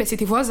communauté, c'est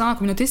tes voisins, la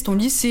communauté, c'est ton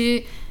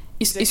lycée.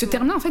 Et ce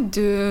terme-là, en fait,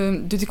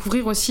 de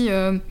découvrir aussi.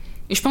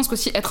 Et je pense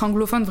qu'aussi être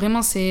anglophone,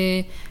 vraiment,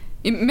 c'est.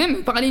 Et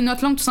même parler une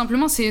autre langue, tout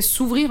simplement, c'est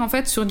s'ouvrir en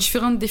fait sur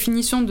différentes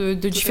définitions de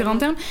différents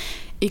termes.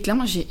 Et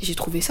clairement, j'ai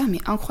trouvé ça mais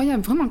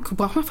incroyable. Vraiment, que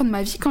pour la première fois de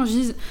ma vie, quand je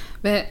dis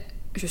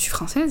je suis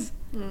française,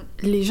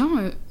 les gens.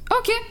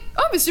 Ok,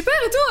 oh mais super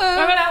et tout.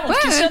 Voilà, on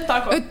te questionne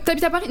pas quoi.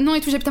 T'habites à Paris? Non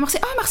et tout, j'habite à Marseille.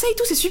 Ah, Marseille et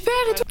tout, c'est super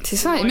et tout. C'est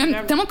ça, et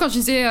même tellement quand je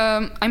disais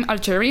I'm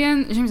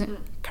Algerian, je me disais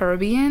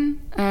Caribbean,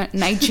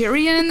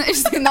 Nigerian. Je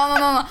disais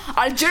non,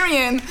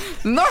 Algerian,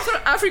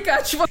 Northern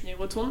Africa, tu vois. Et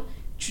retourne,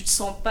 tu te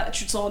sens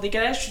en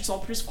décalage, tu te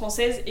sens plus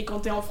française, et quand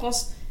t'es en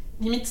France,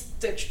 limite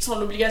tu te sens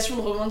l'obligation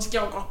de revendiquer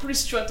encore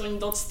plus, tu vois, ton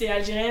identité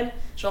algérienne.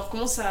 Genre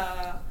comment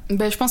ça.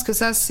 Je pense que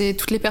ça c'est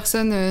toutes les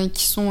personnes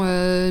qui sont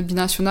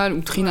binationales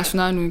ou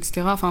trinationales ou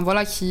etc. Enfin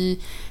voilà, qui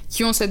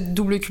ont cette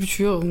double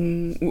culture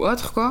ou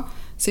autre quoi.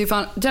 C'est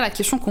déjà la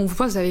question qu'on vous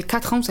pose, vous avez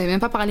 4 ans, vous savez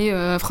même pas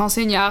parler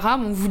français ni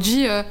arabe, on vous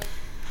dit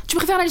tu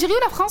préfères l'Algérie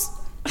ou la France?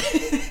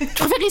 Tu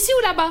préfères ici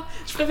ou là-bas?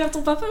 Tu préfères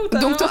ton papa ou ta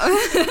maman?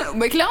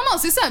 Donc clairement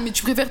c'est ça, mais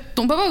tu préfères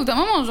ton papa ou ta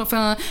maman? Genre,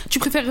 tu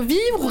préfères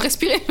vivre ou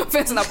respirer? En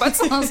fait ça n'a pas de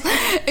sens.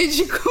 Et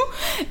du coup,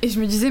 je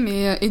me disais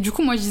et du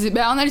coup moi je disais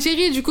en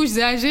Algérie, du coup je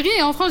disais Algérie,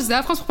 et en France je disais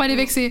la France pour pas les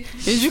vexer.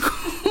 Et du coup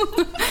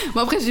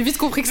après j'ai vite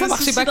compris que ça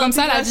marchait pas comme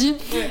ça la vie.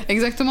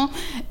 Exactement.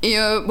 Et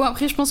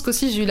après je pense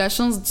qu'aussi j'ai eu la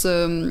chance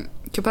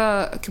que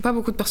pas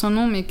beaucoup de personnes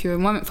n'ont, mais que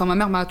moi, ma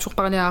mère m'a toujours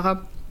parlé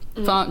arabe,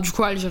 du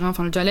coup algérien,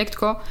 le dialecte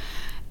quoi.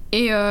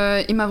 Et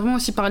il m'a vraiment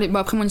aussi parlé.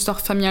 Après, mon histoire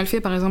familiale fait,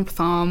 par exemple,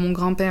 mon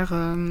grand-père,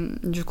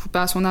 du coup,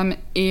 pas à son âme,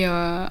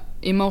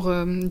 est mort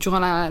durant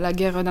la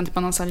guerre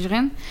d'indépendance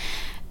algérienne.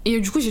 Et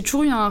du coup, j'ai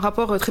toujours eu un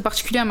rapport très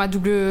particulier à ma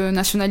double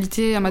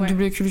nationalité, à ma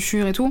double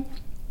culture et tout.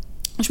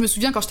 Je me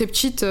souviens, quand j'étais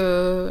petite,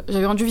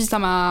 j'avais rendu visite à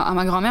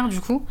ma grand-mère, du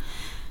coup,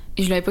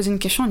 et je lui avais posé une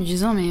question en lui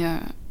disant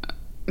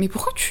mais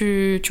pourquoi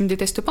tu me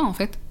détestes pas, en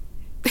fait?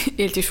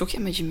 Et elle était choquée,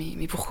 elle m'a dit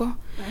mais pourquoi?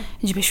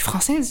 Elle dit je suis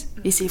française,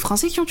 et c'est les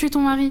Français qui ont tué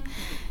ton mari.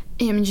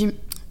 Et elle me dit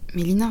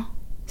mais Lina,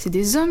 c'est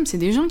des hommes, c'est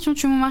des gens qui ont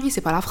tué mon mari,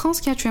 c'est pas la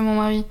France qui a tué mon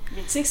mari.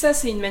 Mais tu sais que ça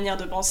c'est une manière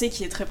de penser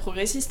qui est très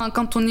progressiste.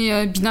 Quand on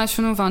est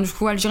binationaux, du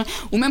coup algérien,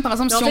 ou même par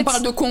exemple si on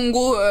parle de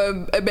Congo,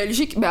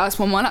 Belgique, à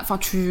ce moment-là,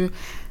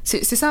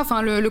 c'est ça,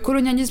 le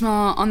colonialisme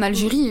en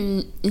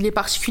Algérie, il est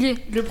particulier.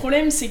 Le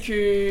problème c'est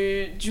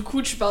que du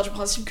coup tu pars du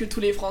principe que tous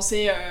les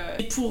Français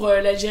sont pour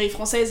l'Algérie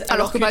française.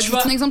 Alors que je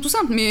vais te un exemple tout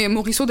simple, mais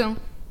Maurice Audin.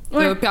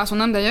 Paix à son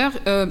âme d'ailleurs.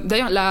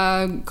 D'ailleurs,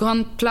 la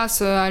grande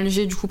place à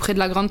Alger, du coup près de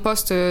la Grande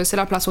Poste, c'est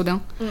la place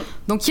Audin.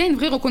 Donc il y a une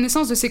vraie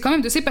reconnaissance de ces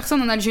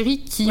personnes en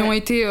Algérie qui ont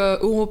été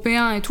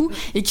européens et tout,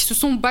 et qui se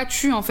sont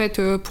battus en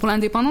fait pour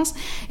l'indépendance.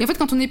 Et en fait,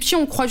 quand on est petit,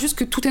 on croit juste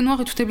que tout est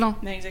noir et tout est blanc,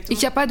 et qu'il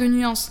n'y a pas de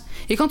nuance.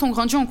 Et quand on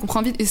grandit, on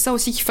comprend vite. Et c'est ça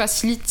aussi qui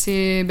facilite,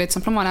 c'est tout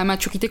simplement la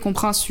maturité qu'on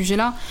prend à ce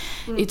sujet-là,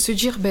 et de se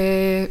dire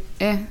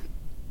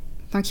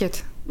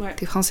t'inquiète,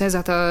 t'es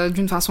française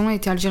d'une façon et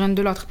t'es algérienne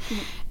de l'autre.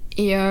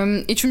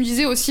 Et tu me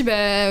disais aussi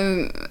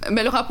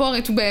le rapport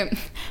et tout,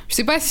 je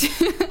sais pas si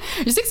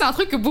je sais que c'est un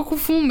truc que beaucoup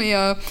font, mais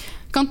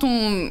quand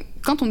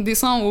on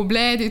descend au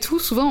bled et tout,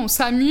 souvent on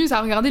s'amuse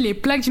à regarder les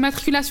plaques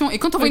d'immatriculation, et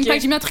quand on voit une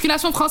plaque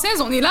d'immatriculation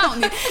française, on est là,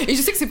 et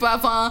je sais que c'est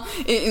pas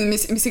mais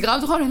c'est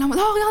grave drôle, et là,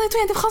 regardez tout,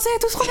 il y a des Français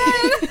tous trop bien.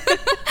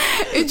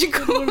 Et du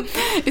coup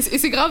et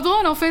c'est grave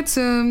drôle en fait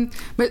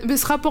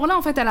ce rapport là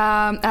en fait à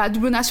la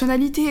double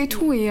nationalité et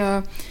tout,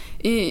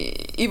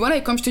 et voilà,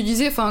 et comme je te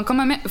disais, quand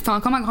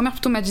ma grand-mère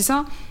plutôt m'a dit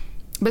ça,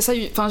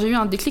 j'ai eu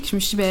un déclic, je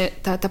me suis dit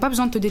t'as pas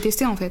besoin de te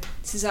détester en fait.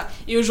 C'est ça.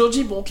 Et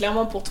aujourd'hui,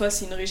 clairement pour toi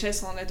c'est une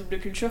richesse la double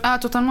culture. Ah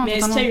totalement. Mais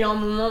est-ce qu'il y a eu un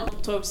moment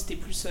pour toi où c'était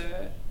plus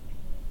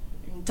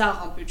une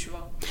tare un peu, tu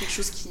vois, quelque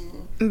chose qui...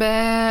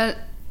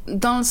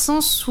 dans le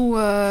sens où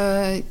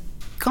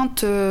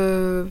quand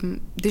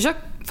déjà,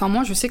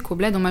 moi je sais qu'au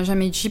bled on m'a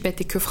jamais dit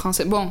t'es que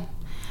français. Bon,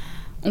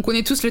 on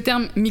connaît tous le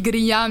terme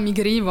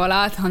migri,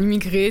 voilà, t'es un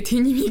immigré, t'es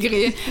une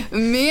immigrée.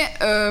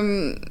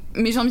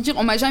 mais j'ai envie de dire,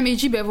 on m'a jamais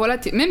dit,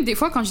 même des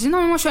fois quand je disais,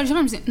 non, mais moi je suis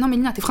algérienne, on me disait, non, mais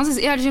Nina, t'es française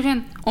et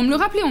algérienne. On me le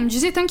rappelait, on me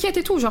disait, t'inquiète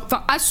et tout,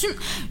 assume.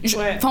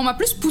 On m'a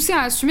plus poussé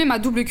à assumer ma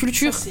double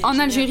culture en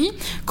Algérie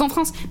qu'en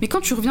France. Mais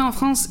quand tu reviens en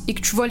France et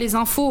que tu vois les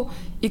infos,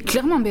 et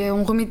clairement,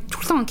 on remet tout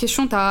le temps en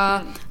question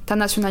ta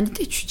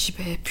nationalité, tu te dis,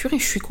 purée,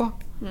 je suis quoi?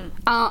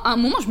 À un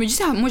moment je me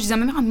disais moi je disais à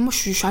ma mère, moi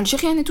je suis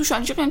algérienne et tout, je suis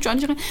algérienne.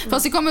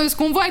 C'est comme ce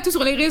qu'on voit et tout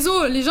sur les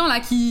réseaux, les gens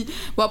là qui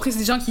après c'est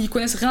des gens qui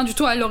connaissent rien du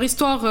tout à leur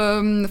histoire,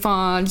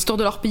 l'histoire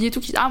de leur pays et tout,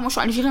 qui moi je suis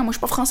algérien, moi je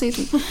suis pas français et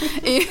tout.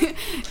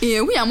 et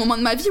oui, à un moment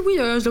de ma vie,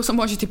 je le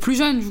ressens. J'étais plus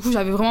jeune, du coup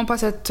j'avais vraiment pas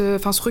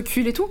ce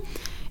recul et tout,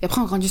 Et après,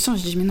 en grandissant,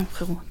 je dis, mais non,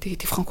 frérot, t'es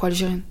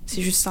franco-algérienne.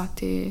 C'est juste ça.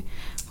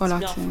 Voilà, c'est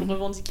bien, faut le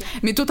revendiquer.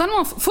 Mais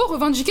totalement, faut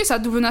revendiquer sa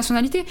double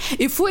nationalité.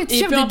 Et faut être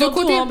fier des deux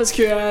côtés. Parce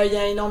qu'il y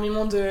a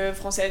énormément de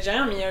Français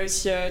algériens, mais il y a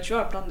aussi, tu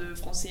vois, plein de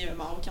Français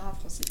marocains,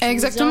 Français tunisiens,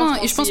 exactement,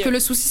 Français, et je pense que le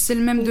souci, c'est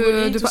le même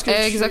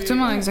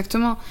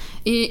exactement.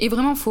 Et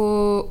vraiment,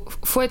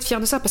 faut être fier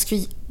de ça, parce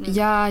qu'il y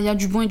a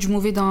du bon et du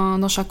mauvais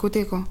dans chaque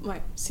côté, quoi.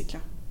 Ouais, c'est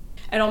clair.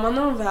 Alors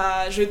maintenant,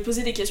 je vais te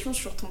poser des questions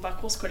sur ton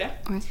parcours scolaire.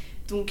 Ouais.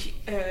 Donc,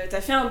 t'as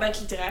fait un bac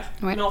littéraire,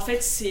 ouais. Mais en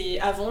fait, c'est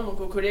avant, donc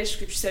au collège,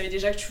 que tu savais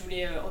déjà que tu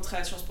voulais entrer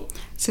à Sciences Po.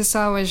 C'est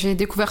ça, ouais. J'ai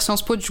découvert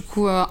Sciences Po, du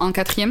coup, en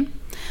 4e,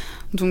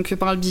 donc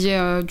par le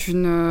biais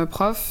d'une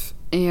prof.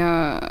 Et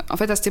en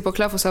fait, à cette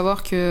époque-là, il faut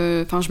savoir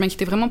que je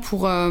m'inquiétais vraiment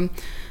pour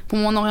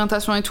mon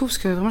orientation et tout, parce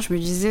que vraiment, je me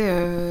disais,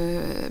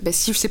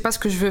 si je sais pas ce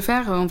que je veux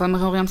faire, on va me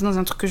réorienter dans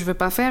un truc que je veux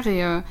pas faire.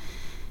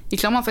 Et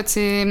clairement, en fait,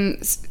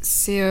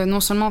 c'est non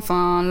seulement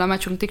la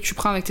maturité que tu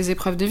prends avec tes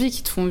épreuves de vie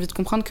qui te font vite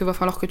comprendre qu'il va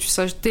falloir que tu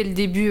saches dès le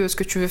début ce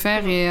que tu veux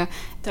faire et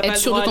être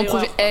sûr de ton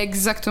projet.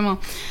 Exactement.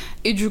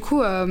 Et du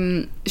coup,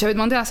 j'avais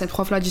demandé à cette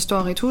prof-là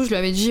d'histoire et tout, je lui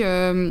avais dit,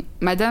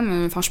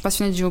 Madame, je suis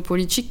passionnée de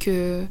géopolitique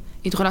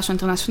et de relations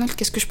internationales,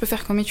 qu'est-ce que je peux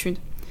faire comme étude?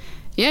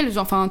 Et elle,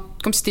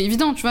 comme c'était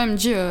évident, tu vois, elle me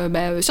dit,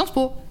 Sciences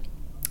Po.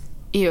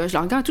 Et je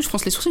la regarde et tout, je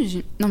fronce les sourcils, je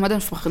dis non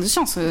madame, je fais faire de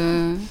sciences,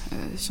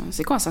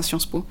 c'est quoi ça,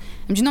 Sciences Po?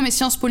 Elle me dit non mais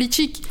sciences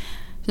politiques.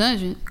 Je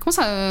dis comment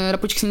ça, la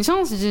politique c'est une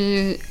science?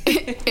 Et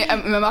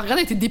elle m'a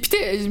regardée, elle était dépitée,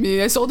 elle dit mais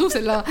elle sort d'où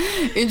celle-là?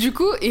 Et du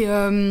coup,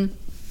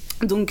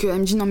 donc elle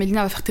me dit non mais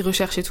Lina va faire tes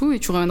recherches et tout et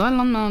tu reviendras le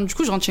lendemain. Du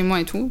coup je rentre chez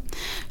moi et tout,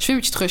 je fais mes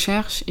petites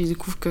recherches et je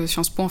découvre que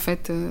Sciences Po en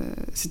fait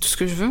c'est tout ce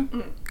que je veux.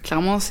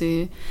 Clairement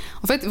c'est...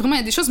 En fait vraiment il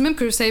y a des choses même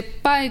que je savais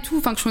pas et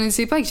tout, que je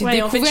connaissais pas et que j'ai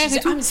découvert en fait, et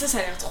tout. Ah mais ça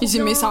a l'air trop bien. Je dis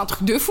mais c'est un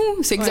truc de fou,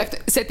 c'est exact. Ouais.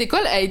 Cette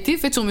école a été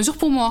faite sur mesure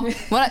pour moi.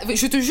 Voilà,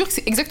 je te jure que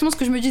c'est exactement ce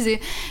que je me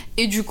disais.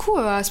 Et du coup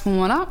à ce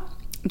moment-là,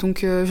 donc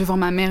je vais voir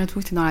ma mère et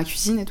tout, qui était dans la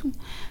cuisine et tout.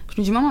 Je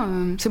lui dis maman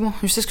c'est bon,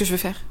 je sais ce que je veux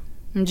faire.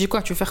 Elle me dit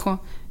quoi, tu veux faire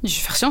quoi? Je dis je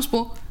vais faire Sciences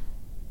Po.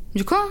 Je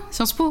dis quoi?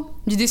 Sciences Po?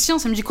 Elle me dit des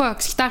sciences, elle me dit quoi?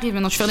 Qu'est-ce qui t'arrive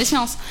maintenant? Tu fais des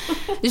sciences?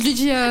 Et je lui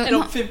dis elle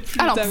en pouvait plus.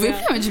 Elle en pouvait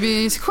plus, elle me dit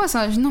mais c'est quoi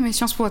ça? Je dis non mais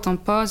Sciences Po, attends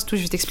pas, c'est tout,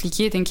 je vais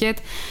t'expliquer,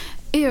 t'inquiète.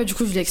 Et du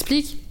coup je lui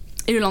explique.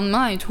 Et le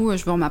lendemain et tout, je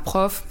vais voir ma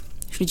prof.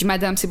 Je lui dis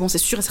madame, c'est bon, c'est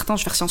sûr et certain,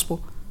 je vais faire Sciences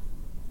Po.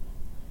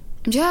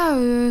 Elle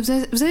me dit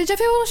vous avez déjà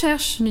fait vos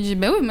recherches? Je lui dis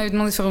bah oui, vous m'avez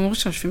demandé de faire vos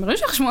recherches, je fais mes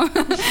recherches moi.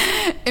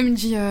 Elle me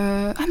dit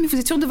mais vous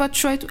êtes sûre de votre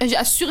choix et tout? Elle dit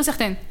sûre et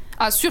certaine.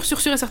 Sûre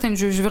et certaine,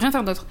 je veux rien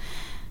faire d'autre.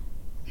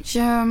 Je dis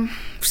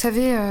vous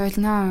savez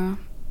Lina,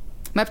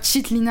 ma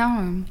petite Lina,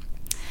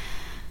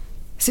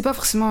 c'est pas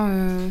forcément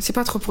c'est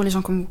pas trop pour les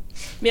gens comme vous.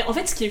 Mais en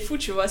fait ce qui est fou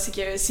tu vois, c'est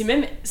que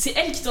c'est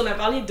elle qui t'en a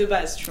parlé de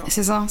base, tu vois.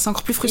 C'est ça, c'est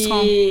encore plus frustrant.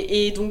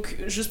 Et donc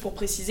juste pour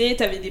préciser,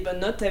 t'avais des bonnes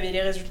notes, t'avais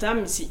les résultats,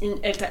 mais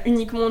elle t'a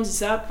uniquement dit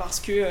ça parce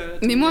que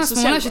mais moi à ce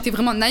moment-là j'étais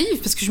vraiment naïve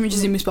parce que je me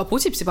disais mais c'est pas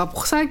possible, c'est pas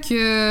pour ça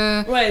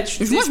que moi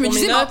je me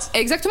disais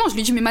exactement, je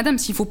lui dis mais madame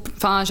s'il faut,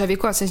 j'avais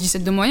quoi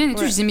 16-17 de moyenne et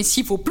tout, je disais mais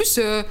s'il faut plus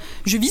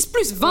je vise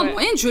plus 20 de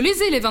moyenne, je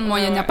les ai les 20 de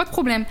moyenne, y a pas de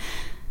problème.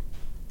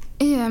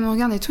 Et elle me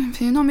regarde et tout, elle me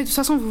fait non mais de toute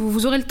façon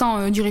vous aurez le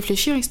temps d'y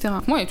réfléchir etc.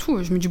 Moi et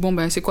tout, je me dis bon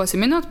c'est quoi, c'est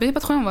mes notes, pas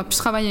trop bien, on va plus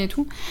travailler et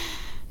tout.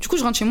 Du coup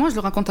je rentre chez moi, je le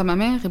raconte à ma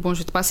mère et bon je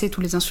vais te passer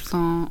tous les insultes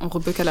en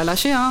rebeu qu'elle a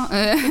lâché hein.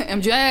 Elle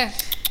me dit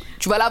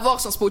tu vas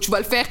l'avoir Sciences Po, tu vas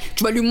le faire,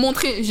 tu vas lui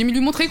montrer. J'ai mis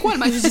lui montrer quoi? Elle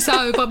m'a juste dit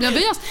ça par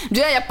bienveillance. Elle me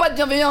dit y a pas de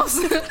bienveillance.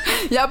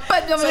 Y a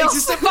pas de bienveillance.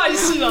 Ça existe pas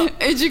ici là.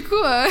 Et du coup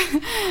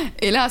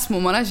et là à ce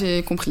moment-là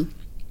j'ai compris.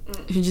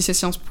 J'ai dit c'est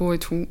Sciences Po et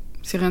tout.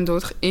 C'est rien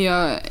d'autre. Et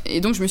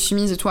donc je me suis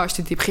mise à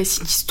acheter des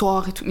précis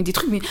d'histoire et tout, mais des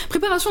trucs, mais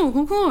préparation au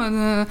concours,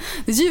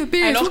 des IEP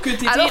et alors tout. Que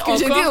j'étais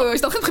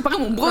en train de préparer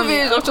mon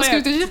brevet, genre, tu vois ce que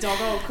je te dis. T'étais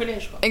encore au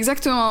collège quoi.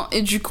 Exactement.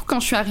 Et du coup quand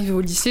je suis arrivée au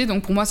lycée,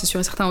 donc pour moi c'est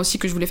sûr et certain aussi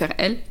que je voulais faire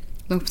L.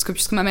 Donc parce que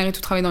puisque ma mère et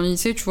tout travaillait dans le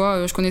lycée, tu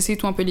vois, je connaissais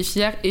tout un peu les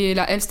filières et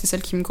la L c'était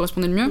celle qui me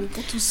correspondait le mieux. Donc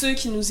pour tous ceux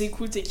qui nous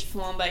écoutent et qui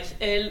font un bac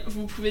L,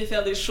 vous pouvez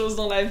faire des choses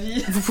dans la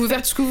vie. Vous pouvez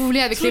faire tout ce que vous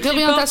voulez avec les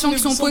réorientations qui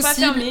sont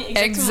possibles.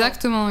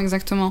 Exactement.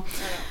 Voilà.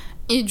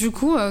 Et du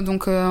coup,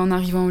 en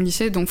arrivant au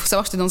lycée, donc faut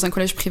savoir que j'étais dans un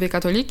collège privé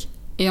catholique.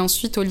 Et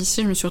ensuite, au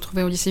lycée, je me suis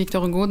retrouvée au lycée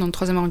Victor Hugo, dans le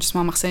 3e arrondissement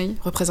à Marseille,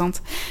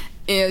 représente,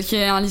 et qui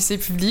est un lycée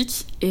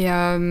public. Et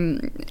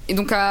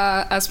donc,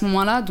 à ce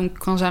moment-là, donc,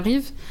 quand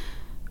j'arrive,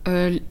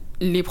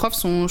 les profs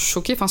sont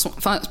choqués,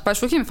 pas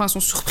choqués, mais sont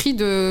surpris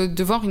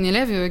de voir une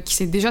élève qui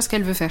sait déjà ce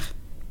qu'elle veut faire,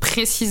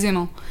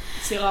 précisément.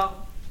 C'est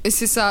rare. Et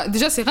c'est ça.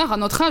 Déjà, c'est rare à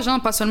notre âge, hein,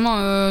 pas seulement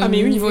au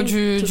niveau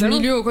du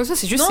milieu ou quoi que ce soit,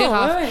 c'est juste c'est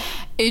rare. Ouais.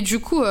 Et du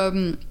coup...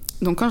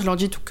 donc quand je leur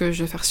dis tout que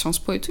je vais faire Sciences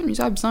Po et tout, ils me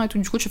disent bien et tout,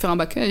 du coup tu vas faire un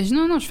bac L. Je dis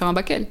non, je vais faire un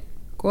bac L.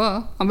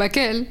 Quoi? Un bac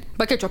L?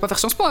 Bac L, tu vas pas faire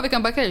Sciences Po avec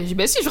un bac L. Je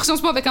dis si, je vais faire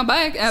Sciences Po avec un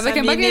bac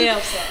L.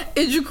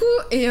 Et du coup,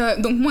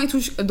 donc moi et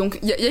tout, donc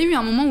il y a eu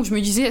un moment où je me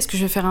disais est-ce que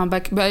je vais faire un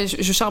bac,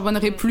 je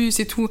charbonnerai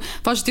plus et tout.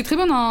 J'étais très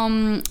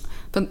bonne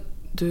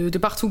de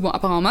partout, bon à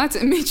part en maths,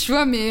 mais tu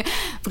vois, mais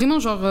vraiment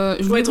genre...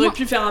 t'aurais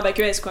pu faire un bac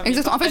ES quoi.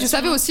 Exactement, en fait je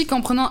savais aussi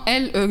qu'en prenant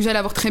L que j'allais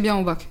avoir très bien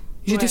au bac.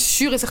 J'étais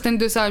sûre et certaine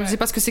de ça. Je sais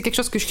parce que c'est quelque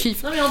chose que je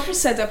kiffe. Non, mais en plus,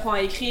 ça t'apprend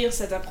à écrire,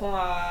 ça t'apprend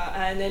à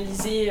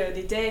analyser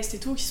des textes et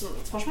tout, qui sont...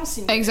 Franchement,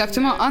 c'est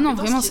Exactement. Ah non,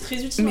 vraiment, c'est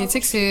très utile. Mais tu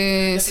sais que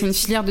c'est une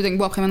filière de dingue.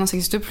 Bon, après, maintenant, ça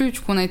n'existe plus. Du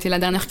coup, on a été la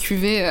dernière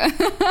cuvée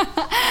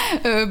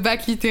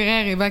bac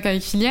littéraire et bac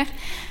avec filière.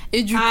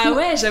 Et du coup...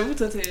 ouais, j'avoue,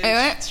 toi, tu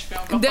fais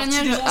encore partie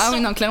des anciens. Ah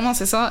oui, non, clairement,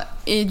 c'est ça.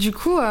 Et du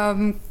coup, lors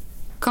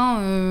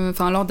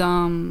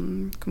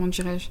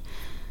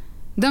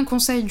d'un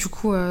conseil du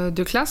coup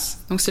de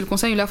classe, donc c'est le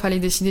conseil où là il fallait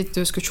décider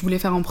de ce que tu voulais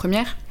faire en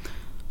première.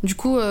 Du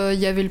coup il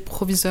y avait le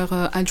proviseur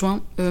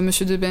adjoint,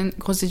 monsieur Deben,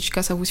 grosse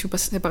dédicace à vous si vous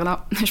passez par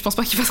là. Je pense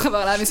pas qu'il passera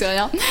par là, mais c'est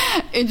rien.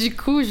 Et du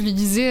coup je lui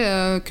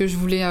disais que je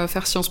voulais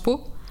faire Sciences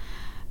Po,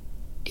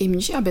 et il me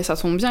dit ça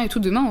tombe bien et tout,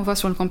 demain on va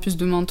sur le campus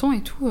de Menton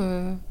et tout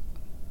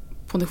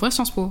pour découvrir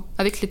Sciences Po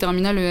avec les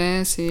terminales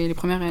ES et les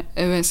premières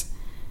ES.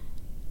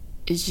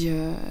 Et je dis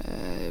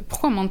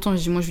pourquoi Menton?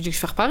 Je dis moi je lui dis que je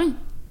vais faire Paris.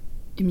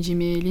 Il me dit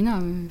mais Lina,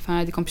 il y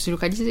a des campus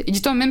délocalisés. Et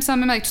dis-toi, même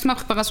avec toute ma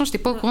préparation, j'étais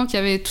pas au courant qu'il y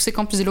avait tous ces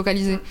campus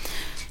délocalisés.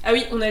 Ah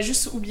oui, on a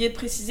juste oublié de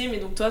préciser, mais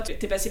donc toi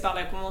t'es passé par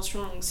la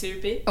convention donc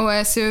CEP.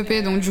 Ouais,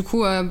 CEP, donc du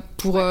coup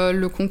pour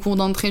le concours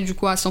d'entrée du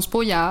coup à Sciences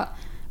Po, il y a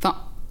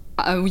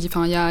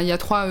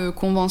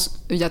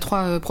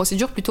trois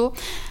procédures plutôt.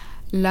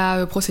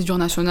 La procédure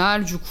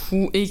nationale, du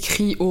coup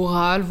écrit,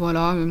 oral,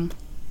 voilà,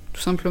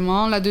 tout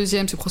simplement. La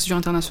deuxième, c'est procédure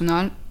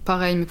internationale.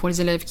 Pareil, mais pour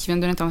les élèves qui viennent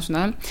de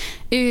l'international.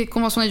 Et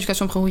convention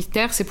d'éducation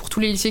prioritaire, c'est pour tous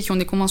les lycées qui ont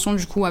des conventions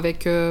du coup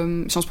avec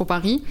Sciences Po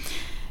Paris.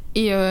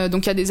 Et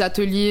donc il y a des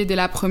ateliers dès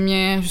la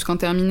première jusqu'en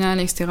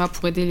terminale, etc.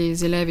 pour aider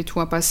les élèves et tout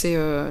à passer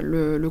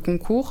le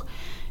concours.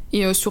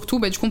 Et surtout,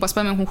 du coup, on passe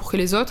pas le même concours que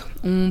les autres.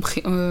 On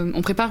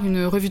prépare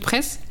une revue de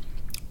presse,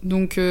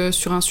 donc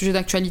sur un sujet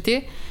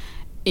d'actualité.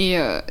 Et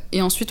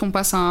ensuite, on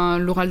passe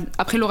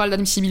après l'oral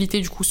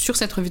d'admissibilité, du coup, sur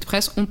cette revue de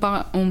presse,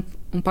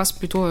 on passe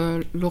plutôt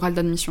l'oral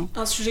d'admission.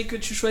 Un sujet que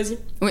tu choisis.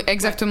 Oui,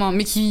 exactement, ouais.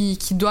 Mais qui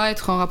doit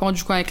être en rapport,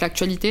 du coup, avec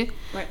l'actualité.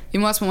 Ouais. Et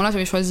moi, à ce moment-là,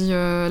 j'avais choisi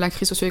la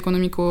crise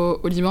socio-économique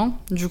au Liban,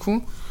 du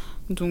coup.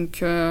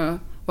 Donc,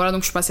 voilà,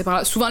 donc je suis passée par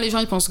là. Souvent, les gens,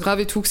 ils pensent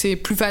grave et tout, que c'est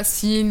plus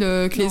facile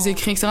que les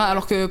écrits, etc.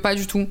 Alors que pas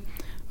du tout.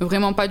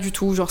 Vraiment pas du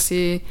tout. Genre,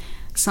 c'est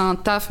un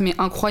taf mais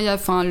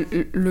incroyable,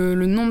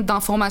 le nombre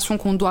d'informations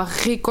qu'on doit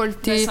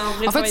récolter.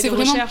 En fait,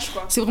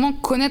 c'est vraiment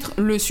connaître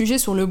le sujet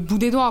sur le bout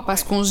des doigts,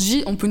 parce qu'on se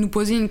dit, on peut nous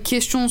poser une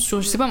question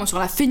sur, je sais pas moi, sur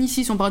la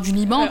Phénicie, si on parle du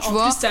Liban, tu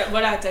vois. En plus,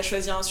 t'as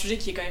choisi un sujet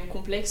qui est quand même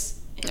complexe.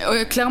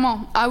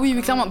 Clairement. Ah oui,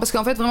 clairement, parce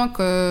qu'en fait, vraiment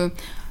que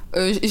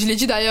je l'ai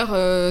dit d'ailleurs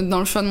dans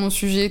le choix de mon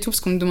sujet et tout, parce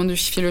qu'on me demande de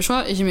justifier le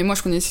choix, et j'ai dit mais moi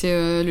je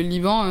connaissais le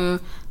Liban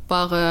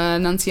par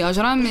Nancy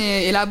Ajram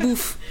et la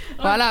bouffe.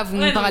 Voilà, vous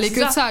me parlez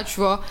que de ça, tu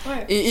vois.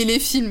 Ouais. Et les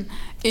films.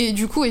 Et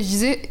du coup, je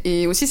disais,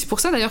 et aussi c'est pour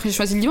ça d'ailleurs que j'ai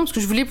choisi le Liban, parce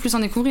que je voulais plus en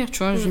découvrir, tu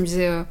vois. Je me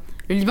disais,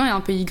 le Liban est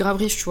un pays grave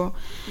riche, tu vois.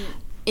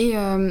 Et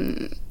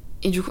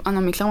du coup,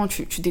 non mais clairement,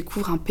 tu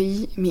découvres un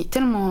pays mais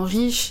tellement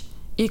riche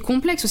et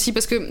complexe aussi,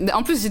 parce que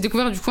en plus j'ai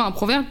découvert du coup un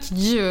proverbe qui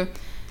dit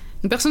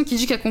une personne qui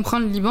dit qu'elle comprend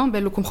le Liban,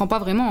 elle le comprend pas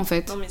vraiment en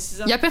fait.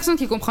 Il y a personne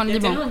qui comprend le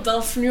Liban. Il y a tellement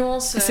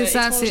d'influence. C'est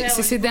ça,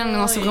 c'est dingue,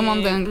 non, c'est vraiment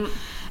dingue.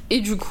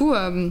 Et du coup,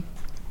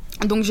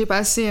 donc j'ai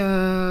passé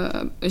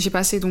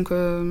donc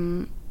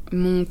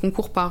mon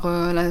concours par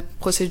la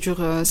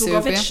procédure CEP. Donc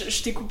en fait,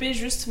 je t'ai coupé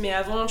juste, mais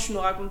avant, tu nous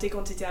racontais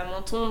quand t'étais à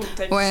Menton, donc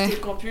t'as visité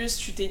le campus,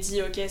 tu t'es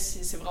dit, ok,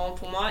 c'est vraiment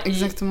pour moi.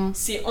 Exactement. Et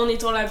c'est en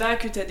étant là-bas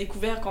que t'as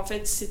découvert qu'en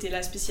fait, c'était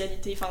la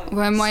spécialité.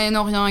 Ouais,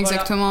 Moyen-Orient,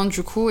 exactement,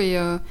 du coup. Et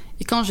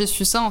quand j'ai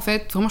su ça, en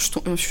fait, vraiment,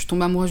 je suis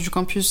tombée amoureuse du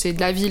campus et de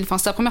la ville.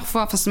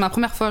 C'est ma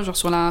première fois, genre,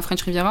 sur la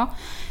French Riviera.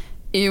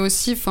 Et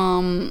aussi,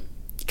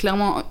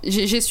 clairement,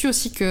 j'ai su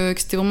aussi que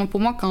c'était vraiment pour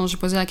moi quand j'ai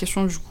posé la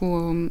question du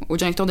coup au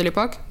directeur de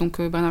l'époque,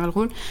 donc Bernard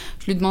Elroul.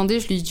 Je lui ai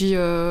demandé, je lui ai dit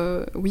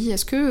oui,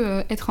 est-ce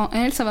que être en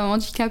L ça va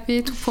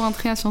m'handicaper tout pour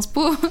entrer à Sciences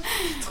Po?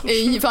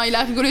 Et il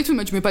a rigolé tout, il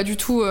m'a dit mais pas du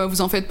tout,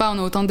 vous en faites pas, on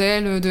a autant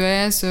d'L, de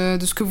S,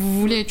 de ce que vous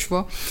voulez, tu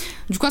vois.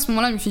 Du coup à ce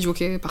moment-là, je me suis dit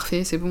ok,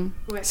 parfait, c'est bon,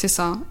 c'est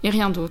ça et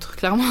rien d'autre.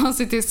 Clairement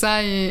c'était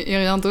ça et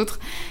rien d'autre.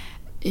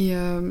 Et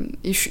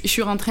je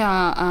suis rentrée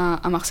à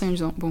Marseille en me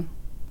disant bon,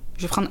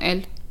 je vais prendre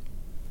L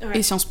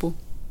et Sciences Po.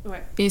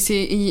 Ouais. Et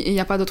il n'y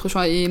a pas d'autre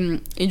choix.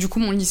 Et du coup,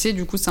 mon lycée,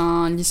 c'est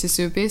un lycée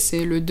CEP,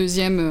 c'est le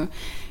deuxième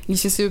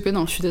lycée CEP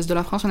dans le sud-est de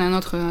la France. Il y en a un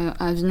autre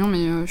à Avignon,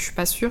 mais je suis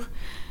pas sûre.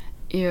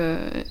 Et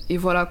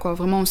voilà quoi,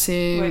 vraiment on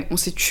s'est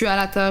tué à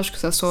la tâche, que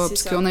ça soit.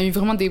 Parce qu'on a eu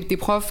vraiment des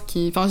profs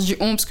qui. Enfin, je dis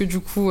on, parce que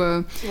du coup,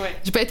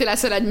 j'ai pas été la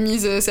seule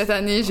admise cette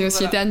année, j'ai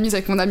aussi été admise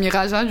avec mon ami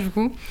Raja, du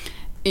coup.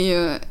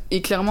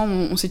 Et clairement,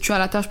 on s'est tué à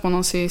la tâche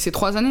pendant ces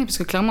 3 années, parce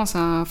que clairement, ça.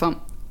 Enfin,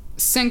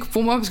 5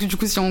 pour moi, parce que du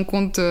coup si on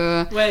compte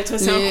ouais, toi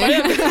c'est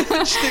incroyable.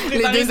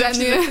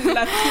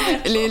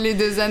 les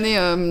 2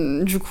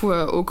 années du coup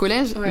au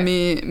collège,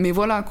 mais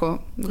voilà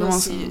quoi, vraiment.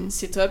 Non,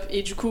 c'est top.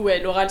 Et du coup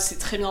l'oral s'est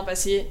très bien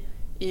passé,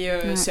 et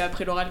c'est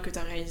après l'oral que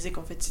t'as réalisé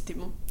qu'en fait c'était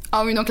bon.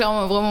 Ah oui, non,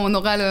 clairement, vraiment, mon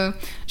oral,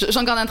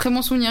 j'en garde un très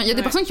bon souvenir. Il y a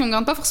des personnes qui en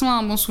gardent pas forcément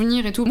un bon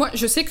souvenir et tout. Moi,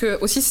 je sais que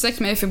aussi, c'est ça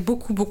qui m'avait fait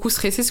beaucoup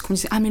stresser, c'est qu'on me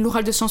disait, ah, mais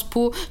l'oral de Sciences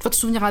Po, tu vas te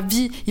souvenir à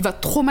vie, il va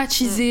te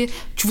traumatiser,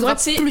 tu voudras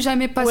plus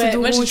jamais passer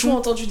d'oraux. Moi, j'ai toujours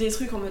entendu des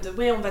trucs en mode,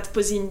 ouais, on va te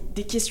poser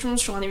des questions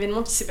sur un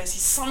événement qui s'est passé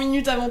 5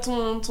 minutes avant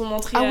ton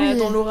entrée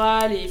dans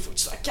l'oral et il faut que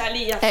tu sois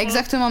calé à fond.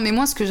 Exactement, mais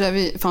moi,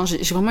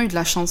 j'ai vraiment eu de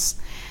la chance.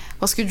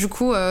 Parce que du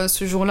coup,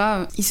 ce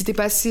jour-là, il s'était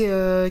passé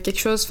quelque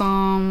chose.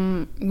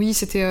 Oui,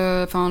 c'était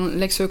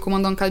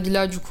l'ex-commandant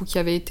Kabila, du coup, qui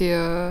avait été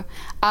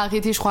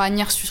arrêté, je crois, à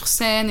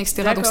Nières-sur-Seine, etc.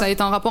 D'accord. Donc ça avait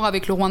été un rapport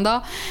avec le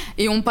Rwanda.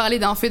 Et on parlait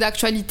d'un fait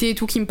d'actualité et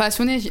tout qui me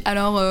passionnait.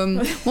 Alors,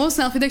 bon,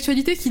 c'est un fait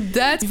d'actualité qui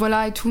date,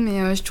 voilà, et tout,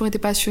 mais j'ai toujours été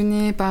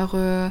passionnée par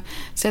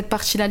cette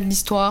partie-là de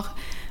l'histoire.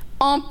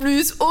 En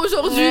plus,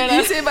 aujourd'hui,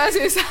 il s'est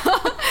passé ça.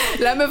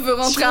 La meuf veut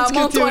rentrer à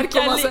Menton, elle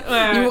commence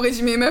à... Ils m'ont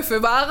résumé meuf,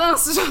 bah à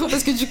Reims, genre,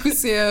 parce que du coup,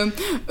 c'est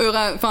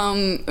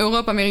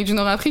Europe, Amérique du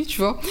Nord, Afrique, tu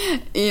vois.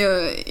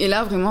 Et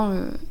là, vraiment,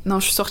 non,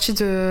 je suis sortie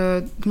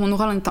de mon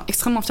oral en étant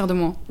extrêmement fière de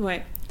moi.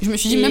 Ouais. Je me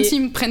suis dit, même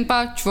s'ils me prennent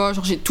pas, tu vois,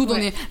 genre j'ai tout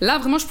donné. Là,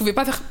 vraiment, je pouvais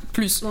pas faire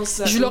plus. Non,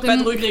 ça, pas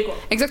de regret, quoi.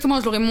 Exactement,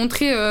 je leur ai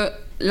montré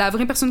la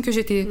vraie personne que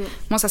j'étais.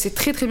 Moi, ça s'est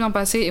très bien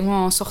passé. Et moi,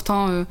 en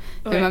sortant,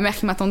 ma mère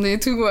qui m'attendait et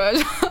tout, quoi.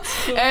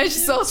 Je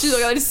suis sortie, je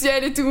regardais le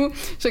ciel et tout.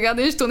 Je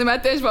regardais, je tournais ma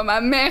tête, je vois ma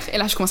mère. Et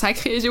là, je commençais à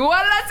crier. J'ai dit,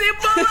 voilà, c'est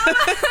bon.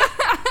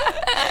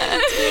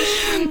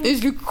 Et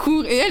je lui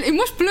cours. Et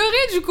moi, je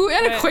pleurais, du coup. Et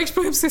elle croyait que je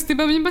pleurais parce que c'était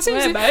pas bien passé.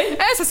 Ouais,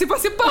 ça s'est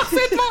passé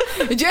parfaitement.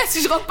 Et je dis,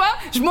 si je rentre pas,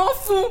 je m'en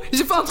fous.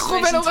 J'ai fait un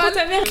trop bel oral.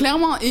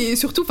 Clairement. Et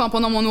surtout,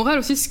 pendant mon oral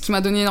aussi, ce qui m'a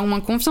donné énormément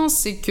de confiance,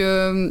 c'est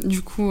que,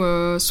 du coup,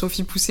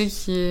 Sophie Pousset,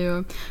 qui est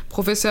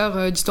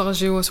professeure d'histoire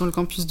géo sur le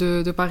campus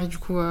de Paris, du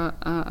coup,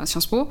 à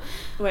Sciences Po,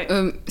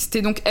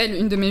 c'était donc elle,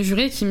 une de mes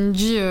jurés, qui me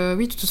dit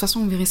oui, de toute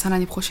façon, on verrait ça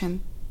l'année prochaine.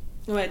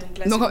 Ouais,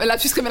 donc là,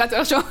 tu serais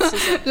révélateur, tu vois.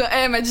 Genre,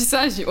 elle m'a dit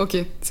ça, j'ai dit ok,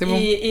 c'est bon.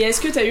 Et est-ce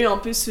que t'as eu un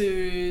peu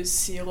ces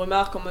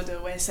remarques en mode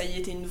ouais, ça y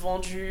est, t'es une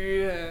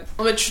vendue,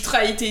 en mode tu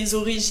trahis tes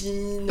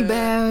origines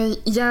Ben,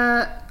 il y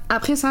a.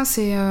 Après, ça,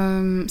 c'est.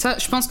 Ça,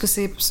 je pense que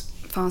c'est.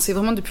 Enfin, c'est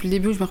vraiment depuis le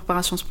début où je me prépare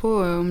à Sciences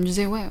Po, on me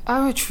disait ouais,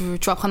 tu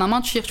vas apprendre à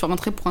mentir, tu vas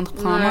rentrer pour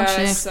apprendre à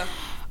mentir. Ça.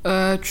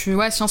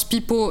 Sciences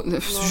Pipo,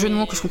 ce jeu de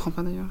mots que je comprends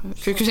pas d'ailleurs,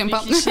 que j'aime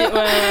pas.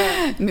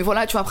 Mais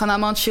voilà, tu vas apprendre à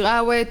mentir,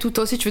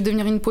 toi aussi tu veux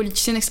devenir une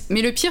politicienne.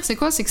 Mais le pire, c'est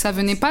quoi? C'est que ça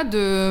venait pas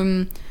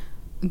de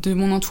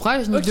mon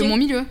entourage ni de mon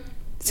milieu.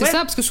 C'est ça,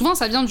 parce que souvent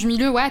ça vient du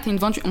milieu, t'es une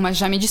vendue. On m'a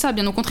jamais dit ça,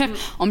 bien au contraire.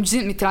 On me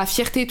disait, mais t'as la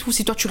fierté et tout,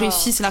 si toi tu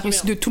réussis, c'est la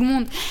réussite de tout le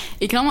monde.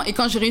 Et clairement,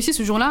 quand j'ai réussi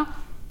ce jour-là,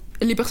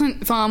 les personnes,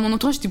 mon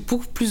entourage était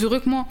beaucoup plus heureux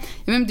que moi.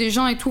 Et même des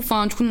gens et tout,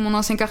 du coup, de mon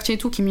ancien quartier et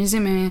tout, qui me disaient,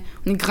 mais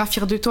on est grave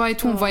fiers de toi et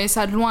tout, on voyait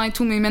ça de loin et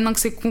tout, mais maintenant que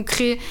c'est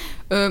concret,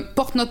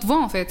 porte notre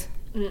voix en fait.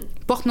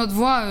 Porte notre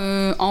voix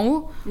en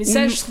haut. Mais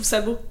ça, je trouve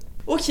ça beau.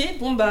 Ok,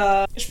 bon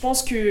bah, je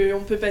pense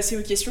qu'on peut passer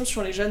aux questions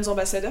sur les jeunes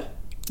ambassadeurs.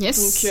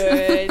 Yes. Donc,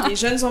 les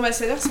jeunes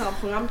ambassadeurs, c'est un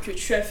programme que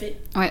tu as fait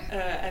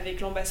avec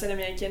l'ambassade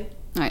américaine.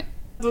 Ouais.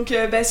 Donc,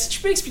 si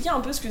tu peux expliquer un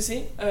peu ce que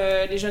c'est,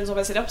 les jeunes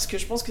ambassadeurs, parce que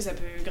je pense que ça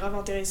peut grave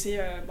intéresser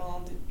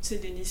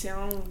des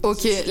lycéens.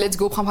 Ok, let's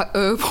go,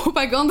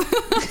 propagande.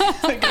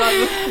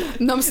 Grave.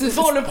 Non, mais c'est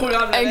le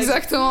programme. Là,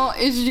 exactement.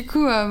 Et du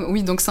coup,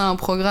 oui, donc c'est un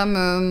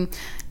programme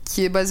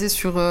qui est basé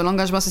sur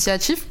l'engagement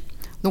associatif.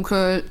 Donc,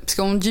 parce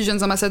qu'on dit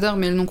jeunes ambassadeurs,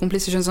 mais le nom complet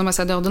c'est jeunes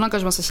ambassadeurs de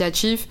l'engagement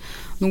associatif.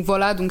 Donc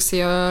voilà, donc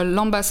c'est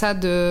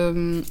l'ambassade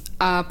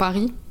à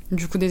Paris,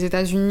 du coup des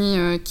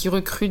États-Unis, qui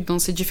recrute dans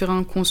ces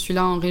différents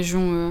consulats en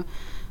région,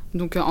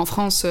 donc en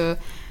France,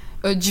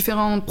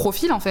 différents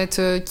profils en fait,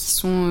 qui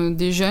sont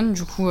des jeunes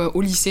du coup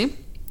au lycée,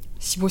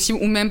 si possible,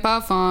 ou même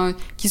pas,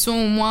 qui sont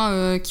au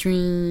moins qui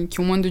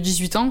ont moins de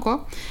 18 ans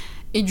quoi,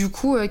 et du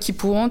coup qui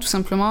pourront tout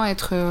simplement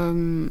être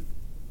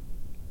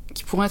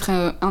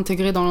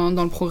intégrés dans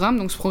le programme.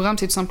 Donc ce programme,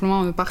 c'est tout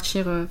simplement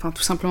partir,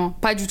 tout simplement,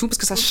 pas du tout, parce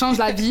que ça change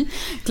la vie.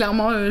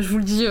 Clairement, je vous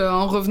le dis,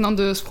 en revenant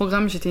de ce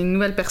programme, j'étais une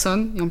nouvelle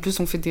personne, et en plus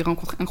on fait des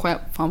rencontres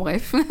incroyables,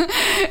 bref.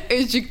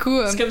 Et du coup...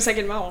 c'est comme ça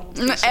qu'elle m'a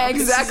rencontrée.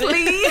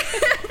 Exactly.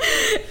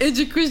 Et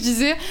du coup, je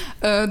disais,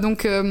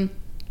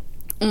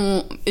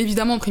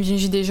 évidemment, on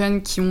privilégie des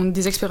jeunes qui ont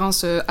des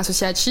expériences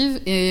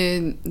associatives,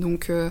 et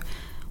donc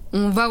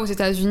on va aux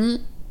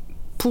États-Unis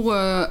pour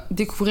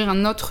découvrir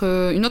une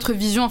autre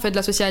vision en fait de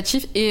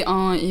l'associatif et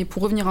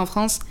pour revenir en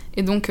France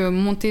et donc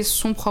monter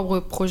son propre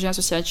projet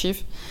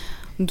associatif.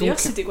 D'ailleurs,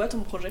 c'était quoi ton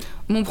projet?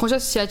 Mon projet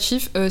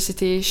associatif,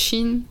 c'était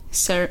Chine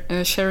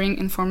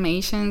Sharing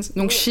Informations.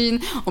 Donc Chine,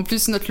 en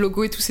plus notre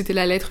logo et tout, c'était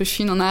la lettre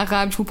Chine en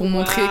arabe, du coup pour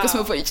montrer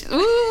cosmopolitisme.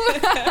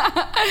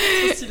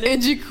 Et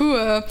du coup,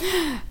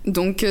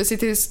 donc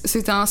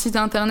c'était un site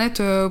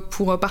internet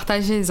pour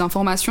partager des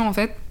informations en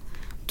fait.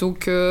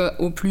 Donc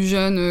aux plus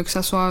jeunes, que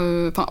ça soit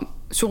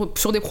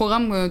sur des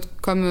programmes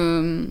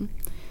comme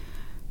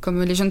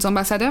les jeunes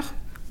ambassadeurs,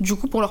 du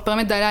coup pour leur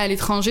permettre d'aller à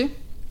l'étranger.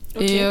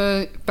 Okay.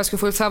 Et parce qu'il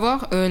faut le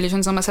savoir, les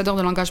jeunes ambassadeurs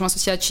de l'engagement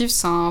associatif,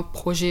 c'est un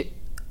projet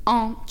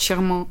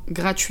entièrement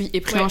gratuit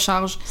et pris en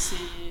charge.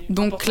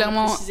 Donc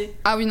clairement,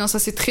 ah oui non ça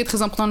c'est très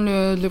très important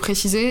de le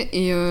préciser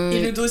et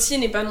le dossier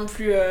n'est pas non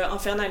plus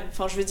infernal.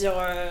 Enfin je veux dire.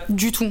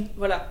 Du tout.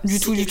 Voilà. Du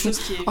tout.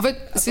 En fait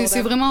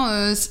c'est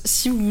vraiment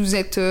si vous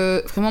êtes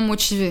vraiment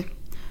motivé.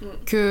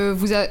 Que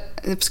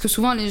parce que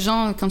souvent les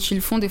gens quand ils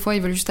le font des fois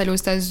ils veulent juste aller aux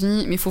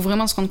États-Unis mais il faut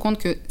vraiment se rendre compte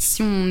que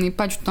si on n'est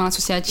pas du tout dans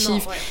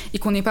l'associatif et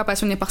qu'on n'est pas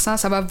passionné par ça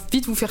va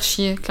vite vous faire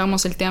chier, clairement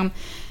c'est le terme.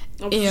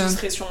 En plus je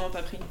serais sûrement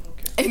pas pris donc...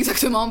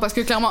 Exactement, parce que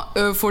clairement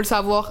faut le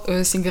savoir,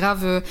 c'est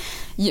grave.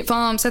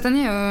 Enfin cette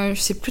année je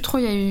sais plus trop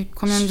il y a eu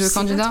combien de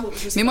candidats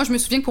mais moi je me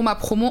souviens que pour ma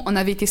promo on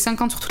avait été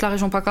 50 sur toute la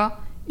région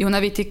PACA et on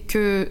avait été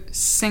que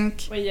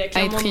 5 il y a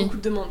clairement beaucoup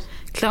de demandes.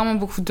 Clairement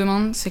beaucoup de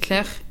demandes, c'est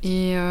clair.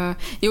 Et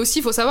aussi,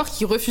 il faut savoir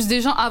qu'ils refusent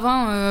des gens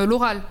avant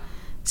l'oral.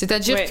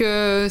 C'est-à-dire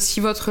que si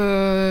votre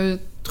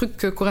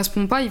truc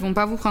correspond pas, ils vont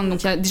pas vous prendre.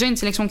 Donc il y a déjà une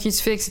sélection qui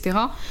se fait, etc.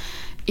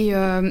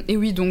 Et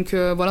oui, donc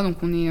voilà, donc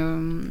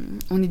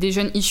on est des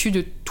jeunes issus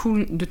de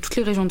toutes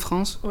les régions de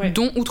France,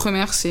 dont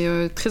Outre-mer,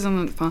 c'est très...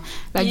 Enfin,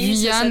 la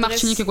Guyane,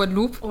 Martinique et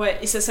Guadeloupe. Ouais,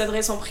 et ça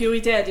s'adresse en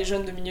priorité à des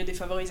jeunes de milieux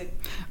défavorisés.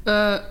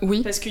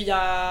 Oui. Parce qu'il y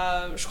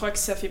a... Je crois que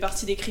ça fait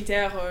partie des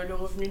critères, le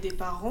revenu des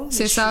parents.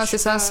 C'est ça,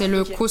 c'est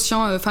le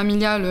quotient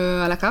familial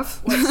à la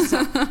CAF. Ouais, c'est ça.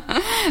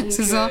 Donc,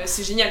 c'est ça.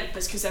 C'est génial,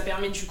 parce que ça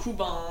permet du coup...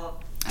 à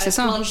c'est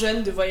plein de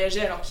jeunes de voyager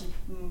alors qu'ils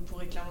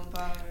pourraient clairement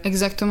pas...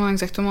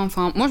 Exactement.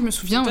 Enfin, moi, je me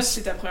souviens... Toi,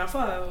 c'était ta première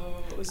fois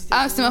aux États-Unis?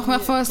 Ah, c'était ma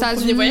première fois aux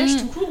États-Unis. Ton premier voyage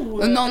tout court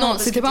ou... Non,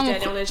 c'était pas mon...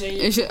 allée en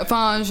Algérie.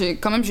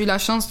 J'ai eu la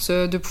chance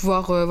de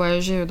pouvoir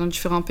voyager dans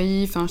différents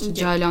pays. Enfin, j'étais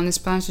déjà allée en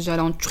Espagne, j'étais déjà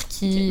allée en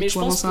Turquie. Mais je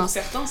pense que pour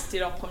certains, c'était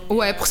leur premier...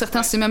 Ouais, pour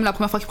certains, c'était même la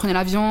première fois qu'ils prenaient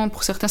l'avion.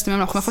 Pour certains, c'était même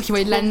la première fois qu'ils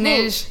voyaient de la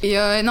neige. Et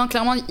non,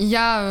 clairement, il y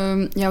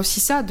a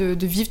aussi ça,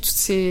 de vivre toutes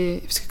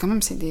ces... Parce que quand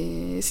même, c'est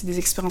des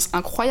expériences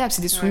incroyables,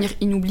 c'est des souvenirs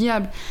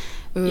inoubliables.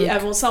 Et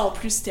avant ça, en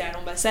plus, c'était à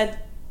l'ambassade.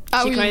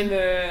 Ah oui, quand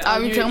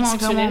même clairement,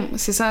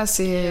 c'est ça,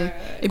 c'est...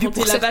 Et puis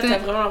pour là-bas, t'as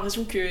vraiment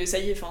l'impression que ça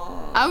y est, enfin...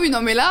 Ah oui,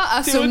 non, mais là,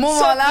 à ce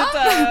moment-là,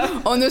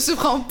 on ne se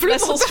prend plus...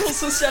 L'ascension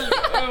sociale,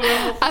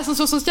 vraiment.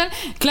 Ascension sociale,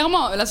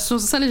 clairement, l'ascension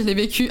sociale, je l'ai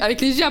vécue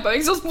avec les GIA, pas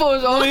avec Sciences Po,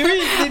 genre. Mais oui,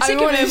 tu sais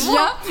que les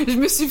GIA, je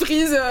me suis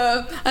prise...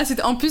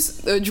 En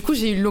plus, du coup,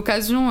 j'ai eu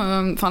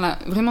l'occasion... Enfin, là,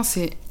 vraiment,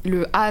 c'est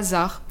le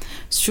hasard.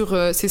 Sur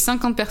ces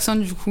 50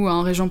 personnes, du coup,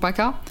 en région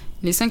PACA,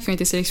 les 5 qui ont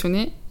été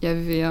sélectionnés, il y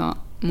avait...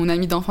 mon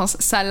ami d'enfance,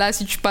 Salah,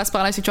 si tu passes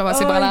par là, si tu vas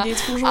passer par là, il est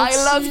trop gentil.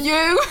 I love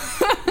you.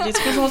 Il est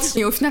trop gentil.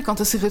 Et au final, quand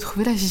on s'est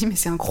retrouvés là, j'ai dit mais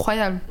c'est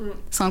incroyable,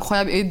 c'est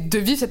incroyable. Et de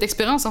vivre cette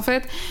expérience en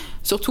fait,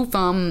 surtout,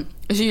 enfin,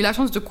 j'ai eu la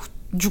chance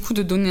du coup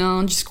de donner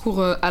un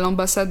discours à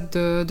l'ambassade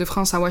de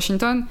France à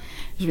Washington.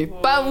 Je vais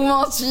pas vous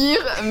mentir,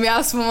 mais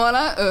à ce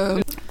moment-là,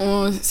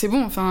 c'est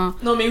bon, enfin,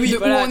 non mais oui,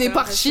 où on est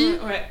parti,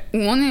 où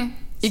on est.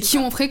 Et qui ça.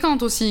 On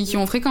fréquente aussi,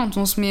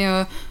 on se met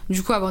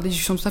du coup à avoir des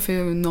discussions tout à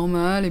fait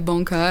normales et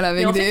bancales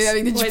avec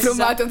des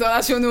diplomates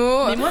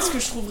internationaux. Mais moi ce que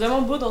je trouve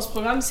vraiment beau dans ce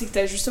programme c'est que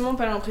t'as justement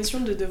pas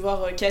l'impression de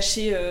devoir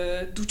cacher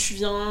d'où tu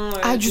viens.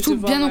 Du tout,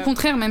 bien au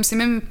contraire,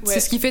 c'est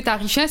ce qui fait ta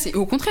richesse et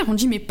au contraire on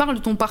dit mais parle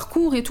de ton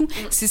parcours et tout,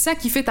 c'est ça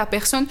qui fait ta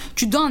personne,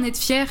 tu dois en être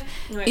fier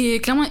et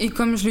clairement, et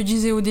comme je le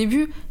disais au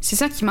début, c'est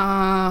ça qui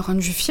m'a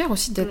rendue fière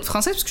aussi d'être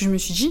française parce que je me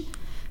suis dit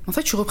en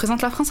fait tu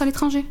représentes la France à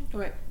l'étranger.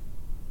 Ouais.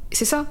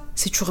 C'est ça,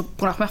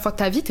 pour la première fois de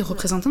ta vie, t'es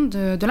représentante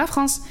de la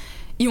France.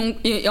 Et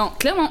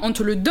clairement, on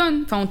te le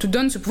donne, enfin, on te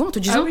donne ce pouvoir en te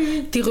disant,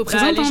 t'es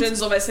représentante. Les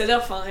jeunes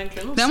ambassadeurs, enfin, rien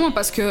que le nom. Clairement,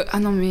 parce que,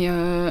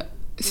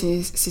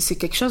 c'est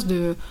quelque chose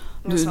de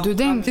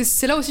dingue.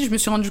 C'est là aussi, je me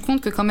suis rendu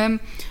compte que quand même,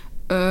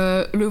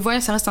 le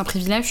voyage, ça reste un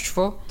privilège, tu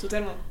vois.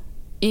 Totalement.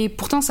 Et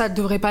pourtant, ça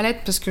devrait pas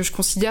l'être, parce que je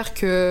considère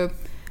que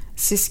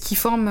c'est ce qui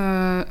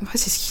forme,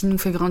 c'est ce qui nous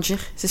fait grandir,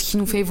 c'est ce qui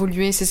nous fait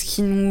évoluer, c'est ce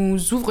qui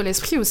nous ouvre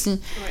l'esprit aussi.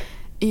 Ouais.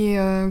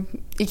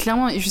 Et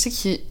clairement, je sais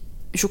que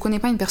je connais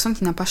pas une personne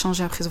qui n'a pas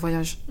changé après ce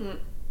voyage.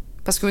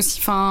 Parce que aussi,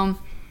 enfin...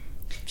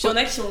 Puis il y en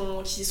a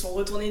qui sont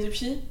retournés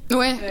depuis.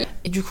 Ouais.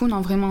 Et du coup,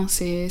 non, vraiment,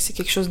 c'est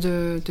quelque chose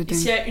de dingue. Et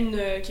s'il y a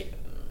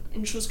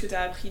une chose que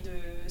t'as appris de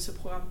ce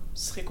programme,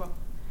 ce serait quoi?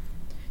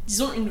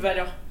 Disons une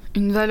valeur.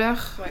 Une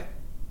valeur? Ouais.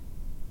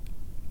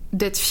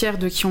 D'être fier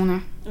de qui on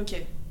est. Ok.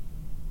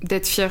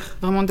 D'être fier,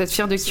 vraiment d'être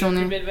fier de qui on est.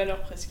 C'est la plus belle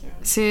valeur, presque.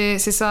 C'est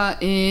ça,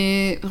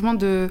 et vraiment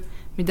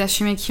mais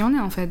d'assumer qui on est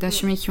en fait,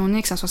 d'assumer qui on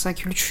est, que ça soit sa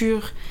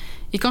culture.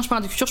 Et quand je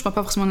parle de culture, je parle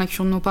pas forcément de la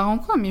culture de nos parents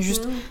quoi, mais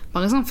juste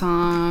par exemple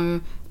de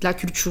la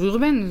culture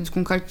urbaine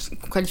qu'on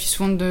qualifie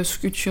souvent de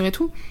sous-culture et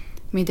tout,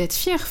 mais d'être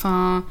fier,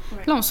 enfin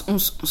là on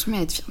se met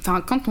à être fier.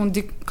 Enfin quand on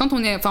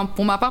est, enfin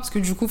pour ma part, parce que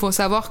du coup faut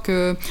savoir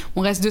que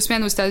on reste 2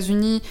 semaines aux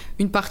États-Unis,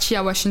 une partie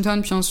à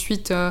Washington puis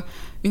ensuite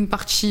une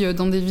partie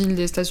dans des villes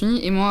des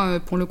États-Unis, et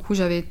moi pour le coup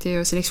j'avais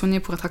été sélectionnée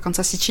pour être à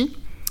Kansas City,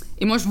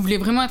 et moi je voulais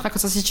vraiment être à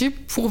Kansas City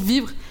pour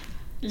vivre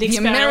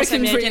l'expérience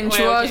American Dream,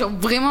 tu vois, genre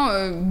vraiment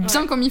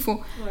bien comme il faut.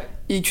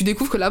 Et tu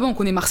découvres que là-bas on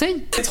connaît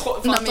Marseille. C'est trop...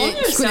 Non mais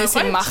tu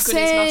connaissais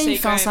Marseille,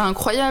 enfin c'est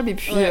incroyable, et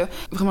puis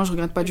vraiment je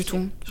regrette pas du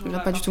tout.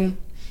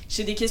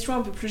 J'ai des questions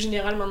un peu plus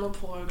générales maintenant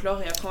pour clore,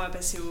 et après on va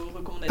passer aux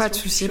recommandations.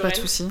 Pas de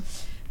souci.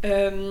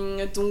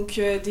 Donc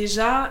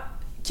déjà,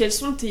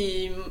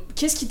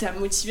 qu'est-ce qui t'a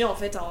motivé en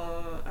fait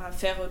à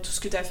faire tout ce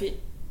que t'as fait?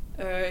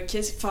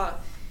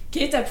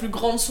 Quelle est ta plus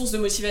grande source de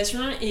motivation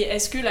et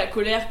est-ce que la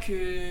colère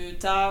que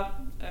t'as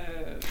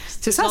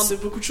c'est ça, de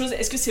beaucoup de choses,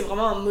 est-ce que c'est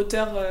vraiment un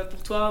moteur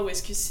pour toi ou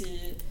est-ce que c'est...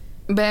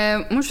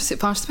 Ben, moi je sais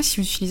pas si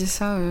vous utilisez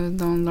ça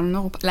dans le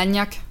Nord ou pas.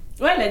 L'agnac.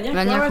 Ouais,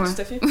 l'agnac, ouais, tout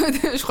à fait.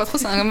 Je crois trop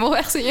c'est un mot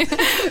versaillais,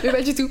 mais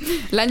pas du tout.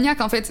 L'agnac,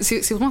 en fait,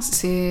 c'est vraiment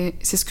c'est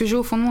ce que j'ai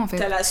au fond de moi, en fait.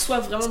 T'as la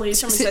soif vraiment de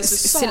réussir, mais ça se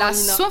sent. C'est la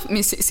soif,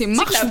 mais c'est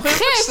marche ou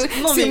crève.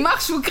 C'est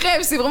marche ou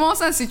crève, c'est vraiment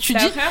ça. C'est tu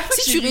dis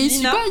si tu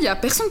réussis pas, il y a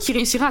personne qui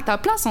réussira à ta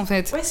place, en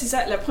fait. Ouais, c'est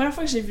ça. La première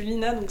fois que j'ai vu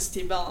Lina, donc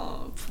c'était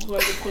pour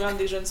le programme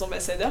des jeunes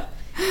ambassadeurs.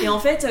 Et en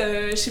fait,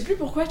 je sais plus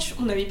pourquoi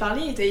on avait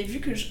parlé et t'avais vu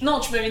que non,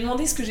 tu m'avais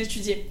demandé ce que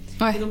j'étudiais.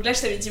 Ouais. Et donc là,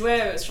 je t'avais dit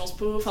Sciences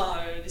Po,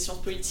 les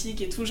sciences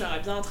politiques et tout,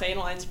 j'aimerais bien travailler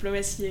dans la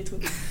diplomatie et tout.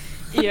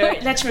 Et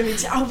là, tu m'avais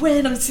dit ah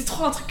ouais, non mais c'est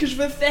trop un truc que je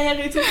veux faire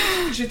et tout.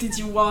 Et je t'ai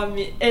dit waouh,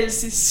 mais elle,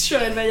 c'est sûr,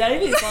 elle va y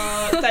arriver.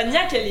 Enfin, ta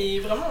niaque, elle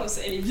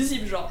est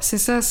visible, genre. C'est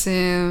ça,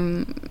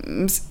 c'est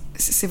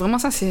vraiment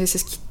ça, c'est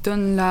ce qui te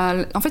donne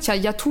la. En fait,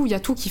 il y a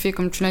tout qui fait,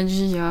 comme tu l'as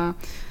dit.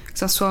 Que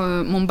ça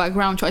soit mon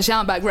background, tu vois, j'ai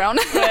un background,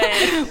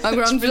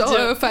 background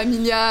genre,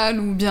 familial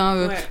ou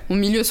bien mon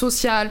milieu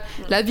social,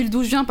 la ville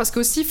d'où je viens, parce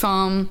qu'aussi, il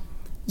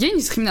y a une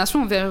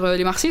discrimination envers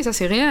les Marseillais, ça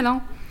c'est réel,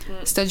 hein.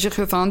 C'est-à-dire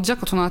que, déjà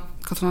quand on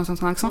entend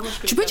ton accent,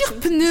 tu peux dire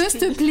pneu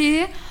s'il te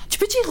plaît, tu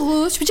peux dire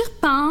rose, tu peux dire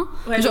pain,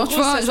 genre tu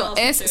vois, genre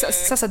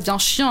ça devient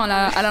chiant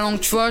à la langue,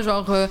 tu vois,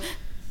 genre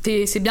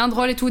c'est bien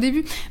drôle et tout au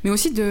début, mais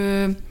aussi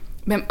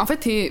ben, en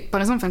fait, par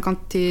exemple, quand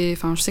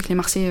je sais que les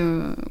Marseillais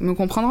me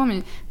comprendront,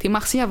 mais t'es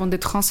Marseillais avant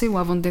d'être français ou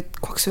avant d'être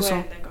quoi que ce soit.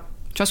 D'accord.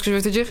 Tu vois ce que je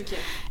veux te dire ? Okay.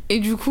 Et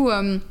du coup,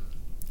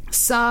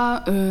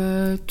 ça,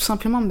 tout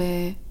simplement,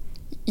 ben,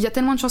 il y a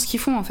tellement de choses qu'ils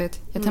font, en fait.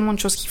 Il y a tellement de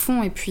choses qu'ils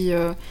font, et puis...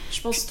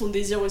 Je pense que ton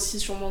désir aussi,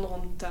 sûrement, de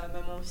rendre ta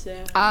maman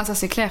fière. Ah, ça,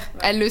 c'est clair.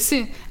 Ouais. Elle le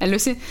sait.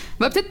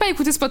 Va peut-être pas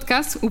écouter ce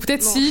podcast, ou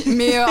peut-être si,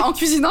 mais en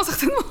cuisinant,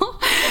 certainement.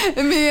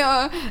 Mais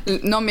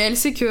non, mais elle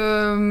sait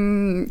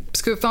que...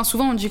 Parce que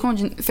souvent, on dit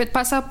faites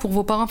pas ça pour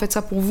vos parents, faites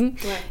ça pour vous.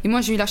 Ouais. Et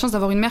moi, j'ai eu la chance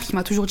d'avoir une mère qui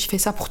m'a toujours dit fais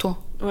ça pour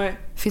toi. Ouais.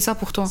 Fais ça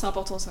pour toi. C'est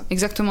important, ça.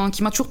 Exactement.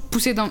 Qui m'a toujours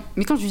poussé dans...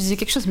 Mais quand je lui disais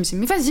quelque chose, je me disais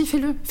mais vas-y,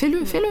 fais-le.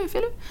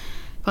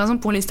 Par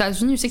exemple, pour les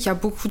États-Unis, je sais qu'il y a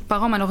beaucoup de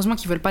parents, malheureusement,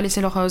 qui veulent pas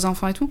laisser leurs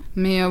enfants et tout.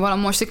 Mais voilà,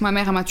 moi, je sais que ma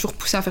mère, elle m'a toujours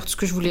poussé à faire tout ce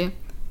que je voulais.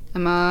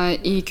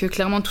 Et que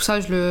clairement, tout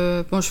ça,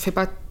 je fais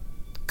pas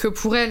que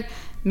pour elle,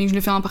 mais je le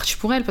fais en partie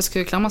pour elle, parce que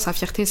clairement, sa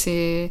fierté,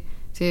 c'est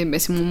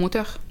mon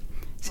moteur.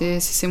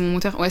 C'est mon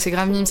moteur. Ouais, c'est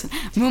grave mime.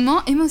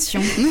 Moment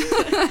émotion.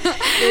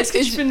 Est-ce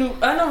que tu peux nous...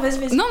 Ah non,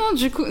 vas-y. Non,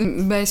 du coup...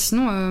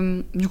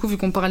 sinon, vu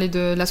qu'on parlait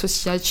de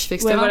l'associatif,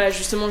 etc. Ouais, voilà,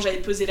 justement,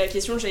 j'allais te poser la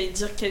question. J'allais te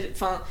dire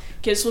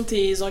quels sont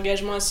tes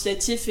engagements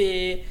associatifs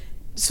et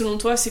selon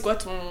toi, c'est quoi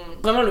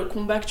vraiment le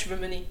combat que tu veux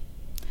mener ?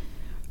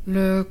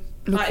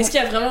 Est-ce qu'il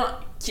y a vraiment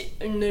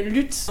une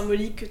lutte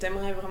symbolique que tu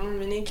aimerais vraiment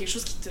mener, quelque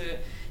chose qui te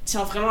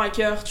tient vraiment à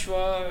cœur, tu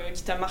vois,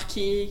 qui t'a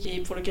marqué et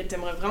pour lequel tu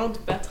aimerais vraiment te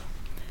battre ?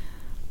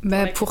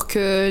 Pour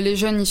que les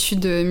jeunes issus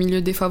de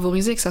milieux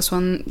défavorisés, que ça soit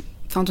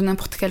de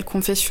n'importe quelle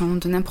confession,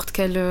 de n'importe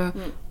quelle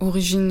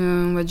origine,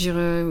 on va dire,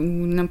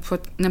 ou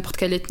n'importe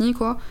quelle ethnie,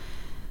 quoi,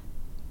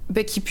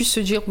 qu'ils puissent se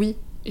dire oui,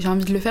 j'ai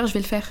envie de le faire, je vais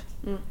le faire.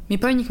 Mais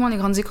pas uniquement les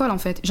grandes écoles, en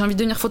fait. J'ai envie de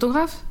devenir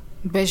photographe,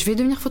 je vais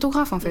devenir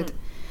photographe, en fait.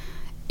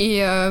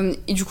 Et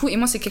du coup,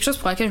 moi, c'est quelque chose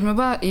pour lequel je me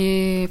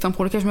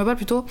bats,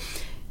 plutôt.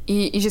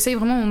 Et j'essaye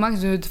vraiment au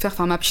max de faire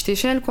ma petite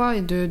échelle, quoi,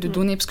 et de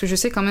donner, parce que je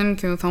sais quand même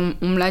que,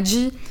 on me l'a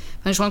dit.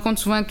 Je rencontre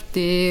souvent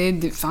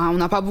on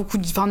n'a pas beaucoup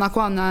on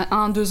a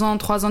 1, 2 ans,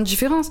 3 ans de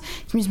différence,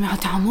 qui me disent mais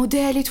t'es un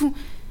modèle et tout.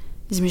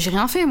 Ils disent mais j'ai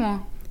rien fait, moi.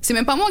 C'est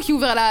même pas moi qui ai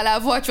ouvert la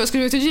voie, tu vois ce que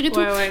je veux te dire et tout.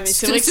 Ouais, mais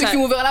c'est vrai que ceux qui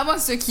ont ouvert la voie,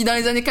 ceux qui dans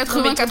les années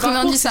 80,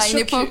 90 à une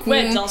époque où...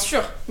 Ouais, bien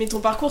sûr. Mais ton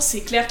parcours, c'est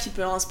clair qu'il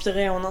peut en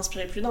inspirer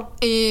plus d'un.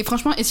 Et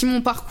franchement, si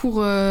mon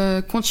parcours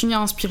continue à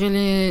inspirer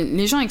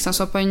les gens et que ça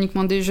soit pas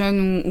uniquement des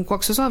jeunes ou quoi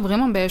que ce soit,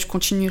 vraiment, je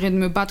continuerai de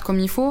me battre comme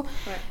il faut.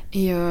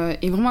 Ouais.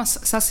 Et vraiment,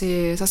 ça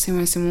c'est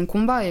mon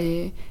combat.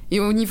 Et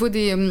au niveau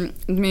de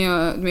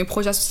mes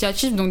projets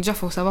associatifs, donc déjà, il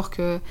faut savoir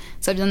que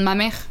ça vient de ma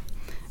mère.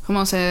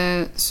 Vraiment,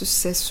 c'est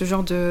ce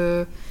genre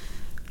de...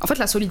 En fait,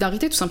 la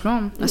solidarité, tout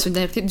simplement. La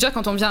solidarité. Déjà,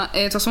 quand on vient...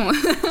 De toute façon,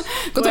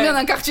 quand on vient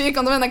d'un quartier,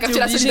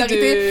 la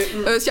solidarité...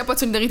 s'il n'y a pas de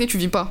solidarité, tu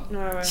vis pas. Ouais.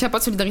 S'il n'y a pas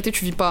de solidarité,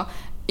 tu vis pas.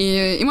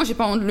 Et moi, j'ai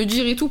pas honte de le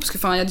dire et tout, parce que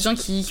il y a des gens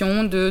qui ont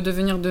honte de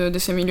venir de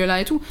ces milieux-là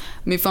et tout.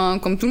 Mais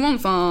comme tout le monde,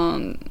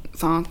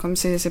 comme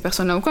ces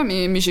personnes-là ou quoi,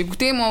 mais j'ai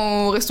goûté,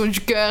 moi, au Resto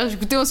du Cœur, j'ai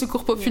goûté au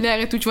Secours Populaire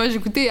et tout, tu vois, j'ai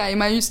goûté à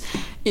Emmaüs.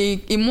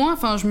 Et moi,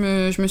 je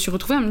me suis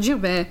retrouvée à me dire,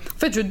 en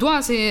fait, je dois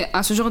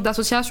à ce genre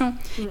d'association.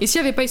 Et s'il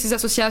n'y avait pas eu ces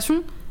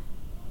associations...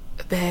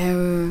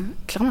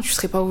 clairement tu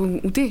serais pas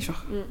où t'es,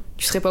 genre.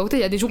 Tu serais pas où t'es.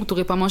 Il y a des jours où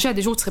t'aurais pas mangé, il y a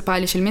des jours où tu serais pas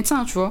allé chez le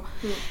médecin, tu vois.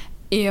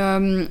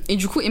 Et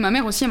du coup, ma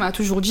mère aussi, elle m'a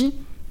toujours dit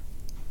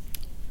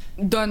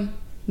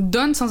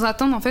donne sans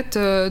attendre, en fait,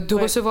 de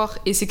recevoir.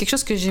 Et c'est quelque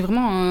chose que j'ai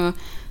vraiment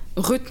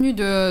retenu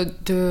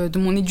de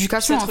mon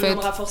éducation, en fait. Ça te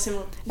reviendra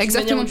forcément.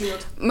 Exactement.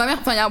 Ma mère,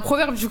 il y a un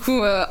proverbe, du coup,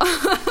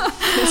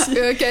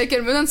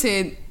 qu'elle me donne,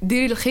 c'est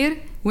Dir el khir,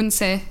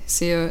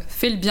 c'est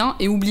fais le bien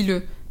et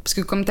oublie-le. Parce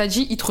que comme t'as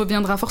dit, il te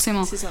reviendra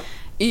forcément. C'est ça.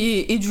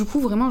 Et du coup,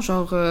 vraiment,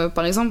 genre,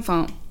 par exemple,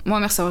 moi, ma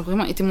mère, ça a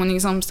vraiment été mon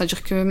exemple.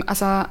 C'est-à-dire qu'à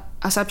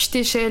sa petite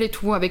échelle et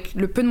tout, avec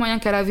le peu de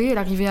moyens qu'elle avait, elle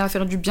arrivait à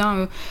faire du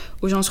bien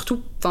aux gens.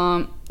 Surtout,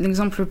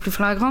 l'exemple le plus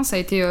flagrant, ça a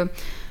été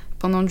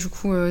pendant, du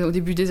coup, au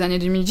début des années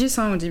 2010,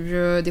 au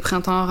début des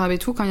printemps arabes et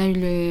tout, quand il y a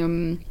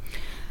eu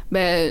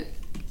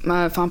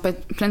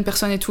plein de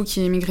personnes et tout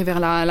qui émigraient vers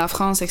la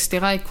France,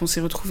 etc., et qu'on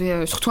s'est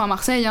retrouvés, surtout à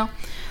Marseille. À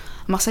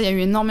Marseille, il y a eu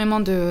énormément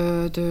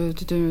de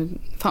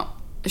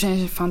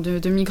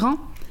migrants.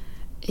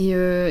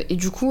 Et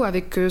du coup,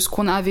 avec ce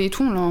qu'on avait et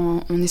tout,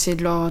 on essayait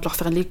de leur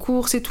faire les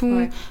courses et tout.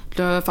 Ouais.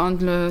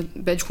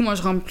 Du coup, moi,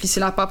 je remplissais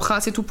la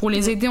paperasse et tout pour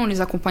les aider. On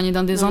les accompagnait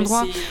dans des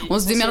endroits. On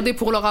se démerdait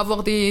pour leur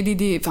avoir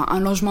un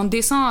logement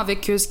décent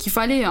avec ce qu'il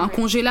fallait, un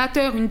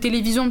congélateur, une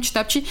télévision petit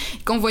à petit.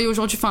 Quand on voyait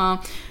aujourd'hui,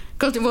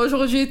 quand je vois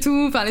aujourd'hui et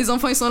tout, les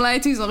enfants ils sont là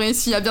et tout, ils ont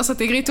réussi à bien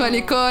s'intégrer et tout à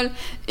l'école.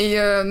 Et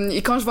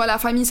quand je vois la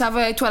famille, ça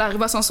va et tout, elle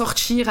arrive à s'en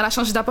sortir, elle a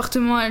changé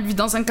d'appartement, elle vit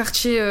dans un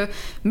quartier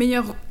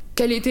meilleur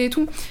qu'elle était et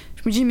tout.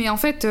 Je me dis, mais en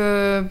fait,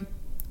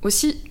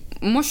 aussi,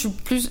 moi je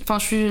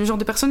suis le genre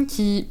de personne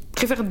qui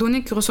préfère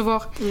donner que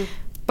recevoir.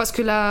 Parce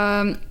que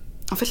la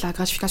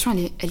gratification,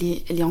 elle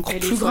est encore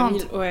plus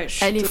grande. Ouais,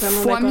 elle est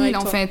fois 1000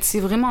 en fait. C'est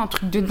vraiment un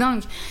truc de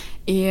dingue.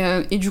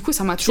 Et du coup,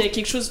 ça m'a toujours... Il y a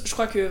quelque chose, je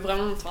crois que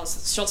vraiment,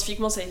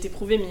 scientifiquement ça a été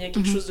prouvé, mais il y a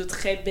quelque chose de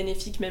très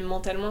bénéfique, même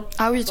mentalement,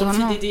 dans le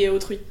fait d'aider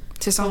autrui.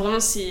 C'est ça. Vraiment,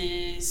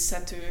 ça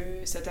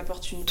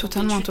t'apporte une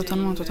totalement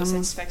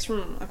satisfaction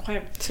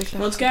incroyable. C'est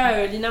clair. Mais en tout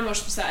cas, Lina, moi je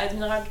trouve ça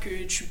admirable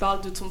que tu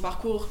parles de ton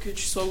parcours, que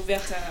tu sois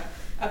ouverte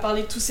à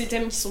parler de tous ces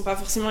thèmes qui sont pas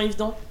forcément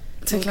évidents.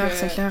 C'est clair.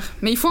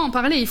 Mais il faut en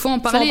parler.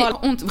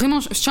 Honte. Vraiment,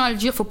 je tiens à le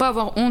dire, faut pas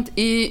avoir honte.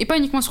 Et pas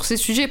uniquement sur ces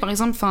sujets. Par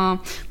exemple,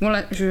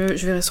 là,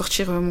 je vais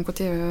ressortir mon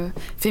côté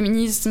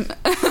féminisme.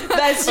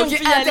 Vas-y, okay,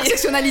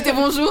 intersectionnalité,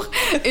 bonjour.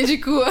 Et du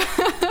coup...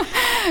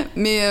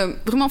 mais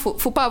vraiment,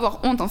 faut pas avoir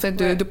honte, en fait,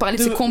 de parler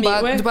de ses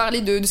combats, de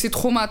parler de ses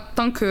traumas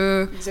tant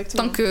que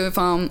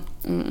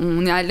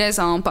on est à l'aise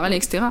à en parler,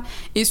 etc.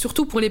 Et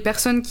surtout pour les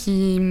personnes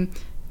qui...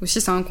 Aussi,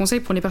 c'est un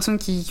conseil pour les personnes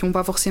qui ont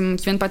pas forcément,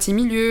 qui viennent pas de ces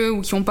milieux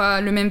ou qui ont pas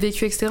le même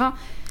vécu, etc.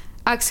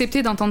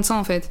 Accepter d'entendre ça,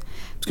 en fait.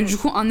 Parce que du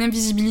coup, en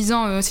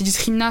invisibilisant ces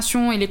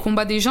discriminations et les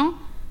combats des gens,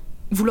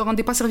 vous leur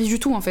rendez pas service du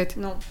tout, en fait.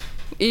 Non.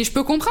 Et je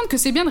peux comprendre que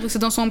c'est bien de rester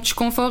dans son petit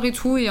confort et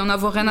tout et en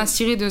avoir rien à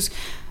cirer de...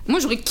 Moi,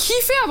 j'aurais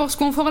kiffé avoir ce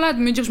confort-là, de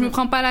me dire je me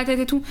prends pas la tête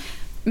et tout.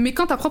 Mais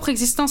quand ta propre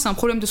existence est un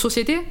problème de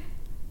société,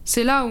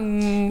 c'est là où...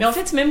 Mais en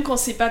fait, même quand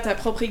c'est pas ta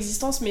propre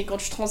existence, mais quand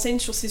tu te renseignes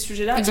sur ces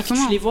sujets-là, et que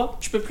tu les vois,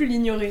 tu peux plus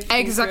l'ignorer.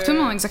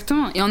 Exactement.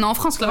 Et on est en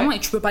France, clairement, et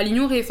tu peux pas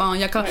l'ignorer. Il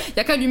y a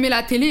qu'à allumer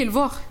la télé et le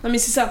voir. Non, mais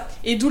c'est ça.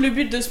 Et d'où le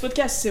but de ce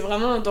podcast, c'est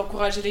vraiment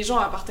d'encourager les gens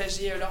à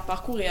partager leur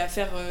parcours et à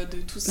faire de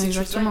toutes ces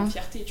choses-là une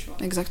fierté, tu vois.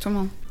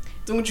 Exactement.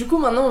 Donc du coup,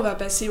 maintenant, on va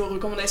passer aux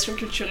recommandations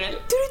culturelles.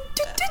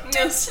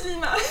 Merci,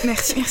 Lina.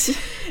 Merci.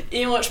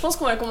 Et je pense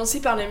qu'on va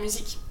commencer par la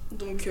musique.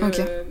 Donc,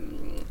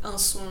 un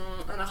son,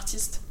 un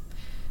artiste.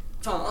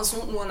 Enfin, un son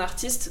ou un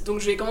artiste.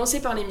 Donc, je vais commencer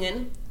par les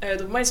miennes.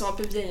 Donc, moi, elles sont un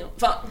peu vieilles.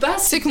 Enfin, pas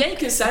si vieilles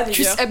que ça,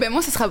 d'ailleurs.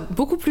 Moi, ça sera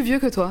beaucoup plus vieux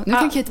que toi. Ne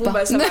t'inquiète pas.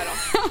 Bah, ça va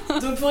alors.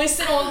 Donc, pour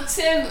rester dans le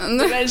thème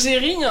de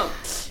l'Algérie,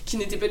 qui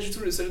n'était pas du tout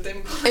le seul thème.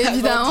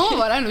 Évidemment,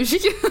 voilà,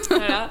 logique.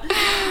 Voilà.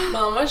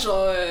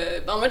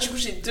 Moi, du coup,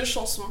 j'ai 2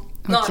 chansons.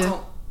 Non,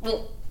 attends.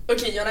 Bon.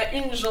 Ok, il y en a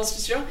une, j'en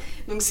suis sûre.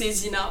 Donc c'est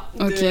Zina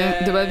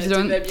de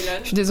Babylone.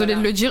 Je suis désolée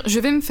de le dire. Je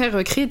vais me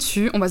faire crier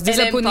dessus. On va se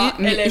désabonner.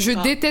 Mais je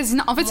déteste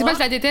Zina. En fait, c'est pas que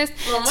je la déteste.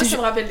 Non, moi, ça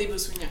me rappelle des beaux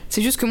souvenirs.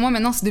 C'est juste que moi,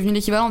 maintenant, c'est devenu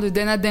l'équivalent de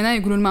Dena et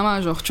Gouloul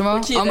Mama, genre, tu vois.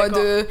 Okay, en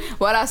mode,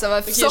 voilà, ça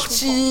va sortir.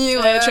 Tu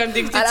vas me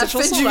dégoûter à de la cette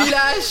fête chanson, du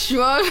village, tu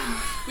vois.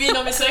 Oui,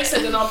 non, mais c'est vrai que ça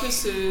donne un peu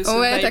ce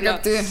ouais, vibe-là. t'as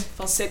capté.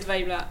 Enfin, cette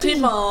vibe-là. Après,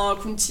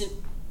 Kunti.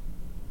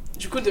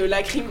 Du coup, de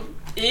Lacrim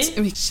et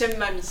Chem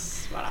Mami.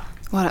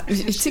 Voilà,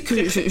 tu sais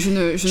que je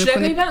ne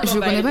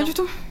connais pas du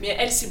tout. Mais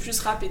elle, c'est plus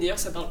rap, et d'ailleurs,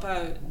 ça parle pas...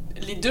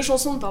 Les 2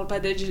 chansons ne parlent pas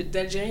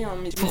d'Algérie, hein,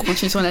 mais... Pour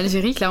continuer sur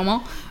l'Algérie,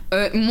 clairement.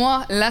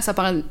 Moi, là, ça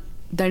parle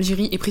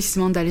d'Algérie, et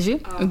précisément d'Alger.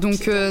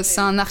 Donc,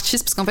 c'est un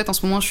artiste, parce qu'en fait, en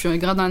ce moment, je suis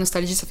grave dans la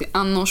nostalgie, ça fait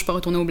 1 an, je suis pas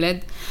retournée au bled.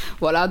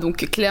 Voilà,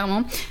 donc,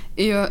 clairement.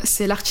 Et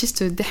c'est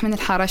l'artiste Dahman El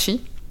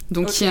Harachi,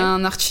 donc, qui est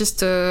un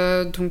artiste,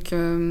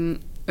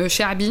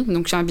 Shaabi,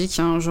 donc Shaabi qui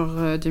est un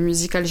genre de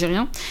musique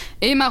algérien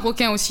et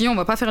marocain aussi, on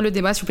va pas faire le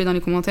débat s'il vous plaît dans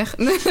les commentaires.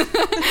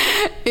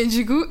 Et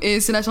du coup,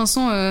 c'est la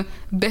chanson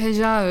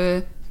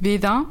Behja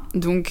Beda,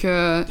 donc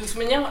de toute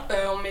manière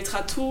on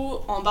mettra tout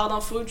en barre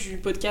d'infos du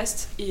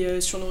podcast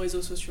et sur nos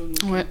réseaux sociaux.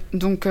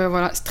 Donc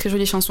voilà, c'est une très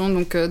jolie chanson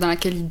donc, dans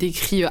laquelle il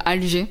décrit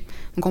Alger,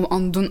 donc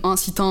en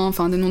citant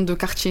des noms de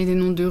quartiers, des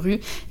noms de rues,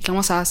 et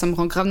clairement ça me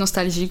rend grave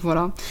nostalgique,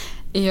 voilà.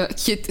 Et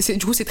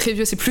du coup c'est très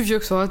vieux, c'est plus vieux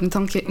que ça, ne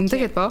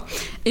t'inquiète pas.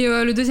 Et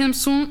le deuxième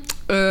son,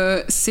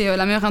 c'est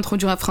la meilleure intro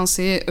du rap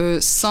français,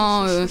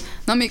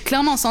 non mais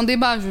clairement sans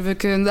débat, je veux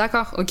que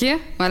d'accord, ok,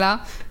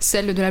 voilà,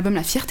 celle de l'album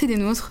La Fierté des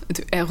Nôtres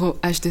de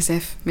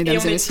ROH2F, mesdames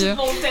et messieurs.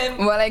 Dans le thème.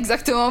 Voilà,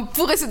 exactement,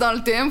 pour rester dans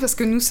le thème, parce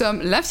que nous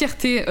sommes la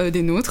fierté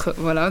des nôtres,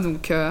 voilà,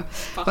 donc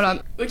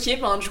voilà. Ok,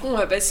 du coup on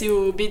va passer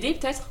au BD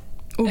peut-être.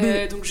 Au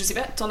BD. Donc je sais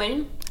pas, t'en as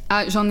une?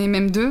 Ah, j'en ai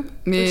même 2,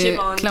 mais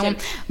Ok, clairement.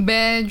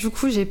 Ben, du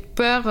coup, j'ai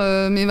peur,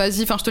 mais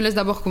vas-y, je te laisse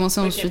d'abord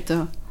commencer ensuite.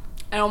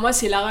 Alors moi,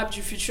 c'est l'Arabe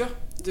du futur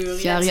de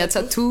Riyad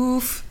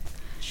Satouf.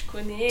 Je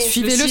connais.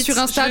 Suivez-le sur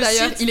Insta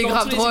d'ailleurs, il est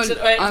grave drôle.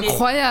 Ouais,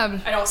 incroyable.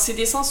 Alors, ses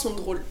dessins sont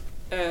drôles.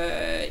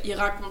 Il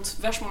raconte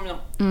vachement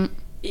bien.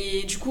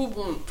 Et du coup,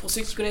 bon, pour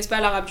ceux qui connaissent pas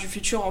l'Arabe du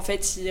futur, en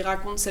fait, il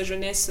raconte sa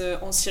jeunesse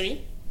en Syrie.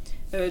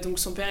 Donc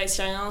son père est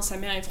syrien, sa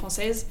mère est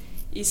française.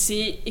 Et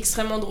c'est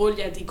extrêmement drôle,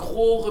 il y a des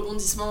gros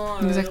rebondissements,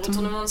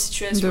 retournements de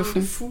situation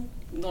de fou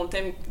dans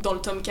le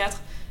tome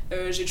 4.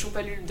 J'ai toujours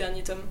pas lu le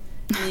dernier tome.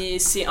 Mais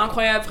c'est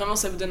incroyable, vraiment,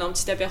 ça vous donne un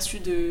petit aperçu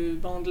de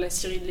la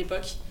Syrie de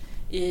l'époque.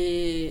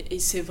 Et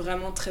c'est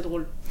vraiment très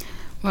drôle.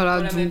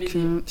 Voilà, donc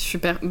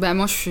super. Bah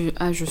moi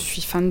je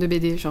suis fan de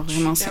BD, genre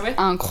vraiment c'est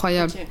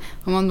incroyable. Okay.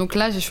 Vraiment, donc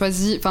là j'ai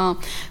choisi,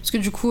 parce que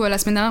du coup la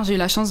semaine dernière j'ai eu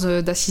la chance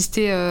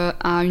d'assister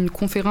à une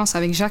conférence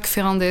avec Jacques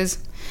Ferrandez.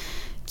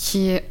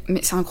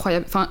 Mais c'est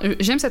incroyable,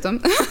 j'aime cet homme.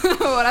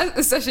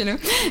 Voilà, sachez-le.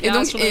 Et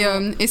donc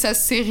et sa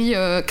série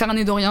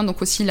Carnet d'Orient,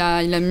 donc aussi il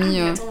a mis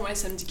attends, ouais,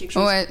 ça me dit quelque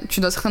chose. Ouais, tu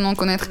dois certainement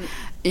connaître.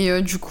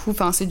 Et du coup,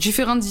 c'est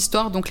différentes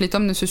histoires, donc les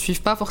tomes ne se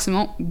suivent pas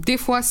forcément. Des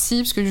fois si,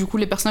 parce que du coup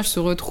les personnages se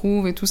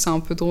retrouvent et tout, c'est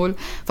un peu drôle.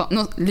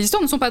 Non, les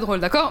histoires ne sont pas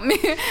drôles, d'accord, mais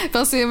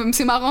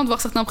c'est marrant de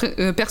voir certains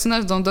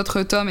personnages dans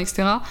d'autres tomes,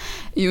 etc.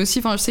 Et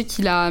aussi je sais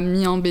qu'il a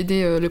mis en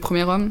BD Le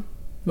Premier Homme.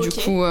 Du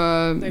coup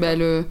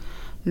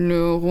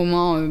le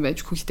roman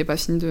du coup qui n'était pas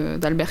fini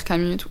d'Albert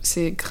Camus et tout,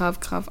 c'est grave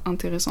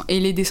intéressant et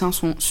les dessins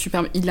sont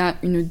superbes, il a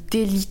une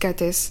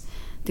délicatesse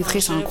des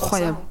traits, c'est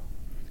incroyable.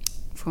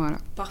 Voilà,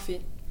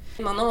 parfait.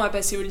 Maintenant on va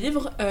passer au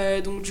livre.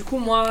 Donc du coup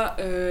moi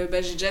je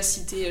l'ai déjà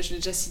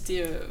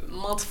cité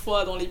maintes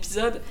fois dans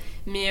l'épisode,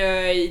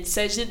 mais il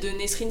s'agit de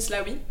Nesrin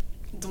Slaoui,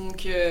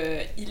 donc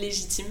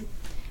Illégitime.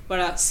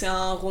 Voilà, c'est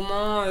un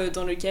roman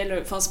dans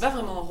lequel... c'est pas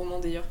vraiment un roman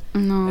d'ailleurs.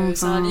 Non,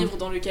 c'est un livre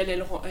dans lequel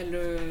elle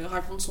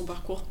raconte son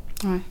parcours.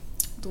 Ouais.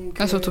 Donc,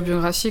 c'est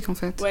autobiographique en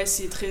fait. Ouais,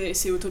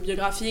 c'est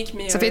autobiographique,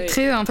 mais... Ça fait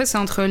très... En fait, c'est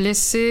entre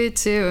l'essai,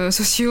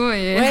 sociaux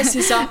et... Ouais,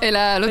 c'est ça. Et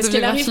l'autobiographie. Parce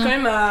qu'elle arrive quand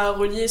même à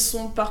relier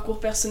son parcours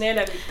personnel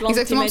avec plein de thématiques.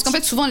 Exactement, parce qu'en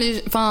fait, souvent,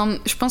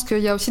 je pense qu'il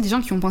y a aussi des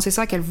gens qui ont pensé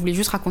ça, qu'elle voulait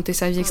juste raconter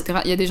sa vie, etc.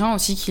 Il y a des gens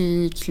aussi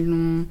qui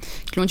l'ont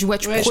dit, ouais,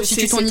 tu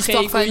prostitues ton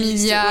histoire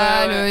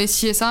familiale, et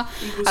ci et ça.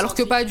 Alors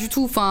que pas du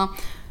tout,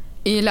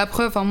 Et la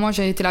preuve, moi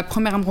j'ai été la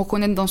première à me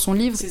reconnaître dans son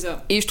livre. C'est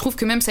ça. Et je trouve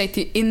que même ça a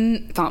été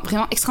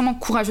vraiment extrêmement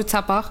courageux de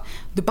sa part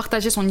de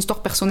partager son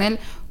histoire personnelle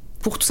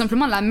pour tout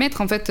simplement la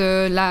mettre en fait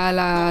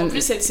En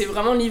plus elle s'est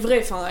vraiment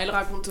livrée, elle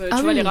raconte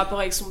les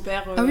rapports avec son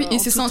père. Et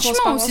ses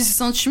sentiments aussi,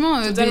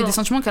 des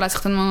sentiments qu'elle a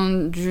certainement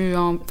dû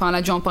en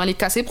parler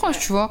qu'à ses proches,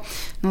 tu vois.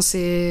 Non,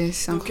 c'est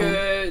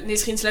incroyable. Donc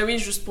Nesrin Slaoui,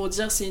 juste pour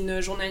dire, c'est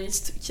une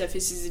journaliste qui a fait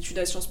ses études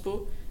à Sciences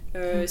Po.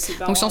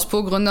 Donc Sciences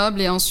Po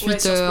Grenoble et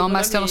ensuite en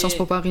master à Sciences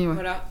Po Paris. Ouais.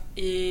 Voilà.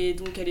 Et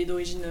donc elle est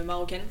d'origine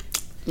marocaine.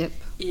 Yep.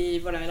 Et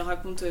voilà, elle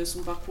raconte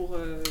son parcours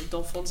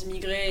d'enfant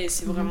d'immigrés et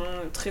c'est vraiment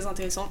très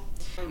intéressant.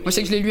 Moi je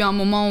sais que je l'ai lu à un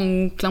moment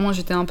où clairement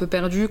j'étais un peu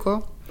perdue,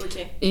 quoi. Ok.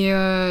 Et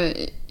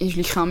je lui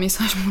ai écrit un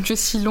message, mon Dieu,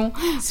 si long.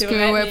 C'est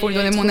vrai, pour lui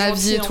donner mon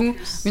avis et tout.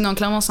 Plus. Mais non,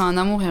 clairement c'est un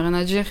amour, il n'y a rien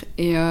à dire.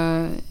 Et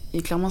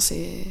clairement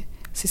c'est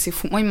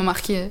fou. Moi, il m'a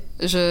marqué.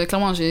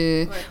 Clairement, on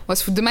va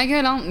se foutre de ma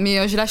gueule, hein,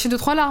 mais j'ai lâché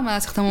 2-3 larmes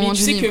à certains moments du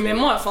livre. Mais tu sais que même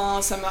moi,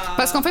 ça m'a...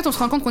 Parce qu'en fait, on se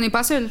rend compte qu'on n'est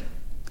pas seul.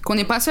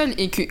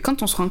 Et que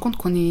quand on se rend compte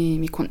qu'on est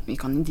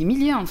des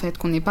milliers, en fait,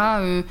 qu'on n'est pas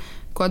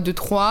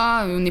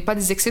 2-3, on n'est pas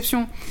des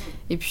exceptions.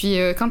 Et puis,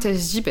 quand elle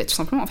se dit, tout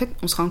simplement, en fait,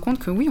 on se rend compte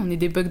que oui, on est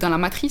des bugs dans la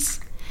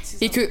matrice.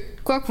 Et que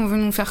quoi qu'on veut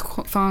nous faire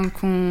croire,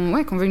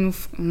 qu'on veut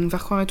nous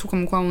faire croire et tout,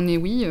 comme quoi on est,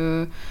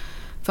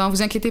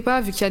 vous inquiétez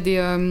pas, vu qu'il y a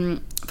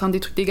des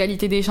trucs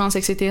d'égalité des chances,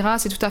 etc.,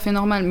 c'est tout à fait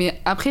normal. Mais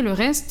après, le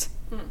reste,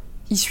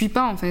 il suit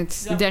pas, en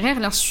fait. Derrière,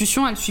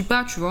 l'institution, elle suit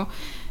pas, tu vois.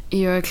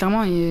 Et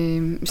clairement,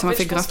 ça m'a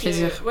fait grave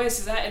plaisir. Ouais,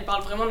 c'est ça, elle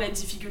parle vraiment de la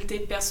difficulté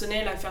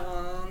personnelle à faire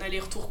un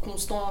aller-retour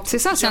constant. C'est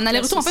ça, c'est un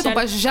aller-retour. En fait, on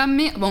passe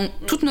jamais...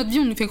 toute notre vie,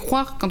 on nous fait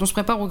croire, quand on se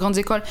prépare aux grandes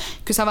écoles,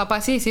 que ça va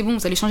passer et c'est bon,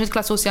 vous allez changer de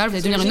classe sociale, vous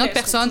allez devenir une autre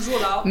personne.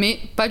 Mais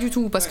pas du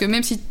tout, parce que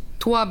même si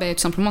toi, tout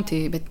simplement,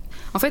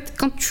 en fait,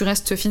 quand tu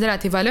restes fidèle à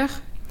tes valeurs,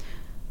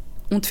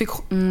 on te fait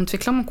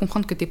clairement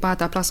comprendre que t'es pas à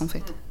ta place, en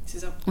fait. C'est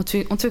ça. On te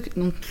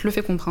le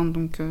fait comprendre,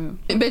 donc...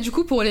 Et du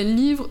coup, pour les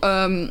livres,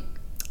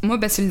 moi,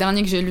 c'est le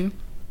dernier que j'ai lu.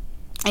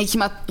 Et qui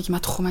m'a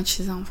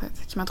traumatisée, en fait.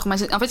 En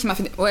fait, il m'a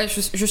fait... Ouais,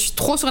 je suis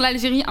trop sur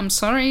l'Algérie, I'm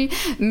sorry.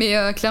 Mais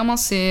clairement,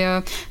 c'est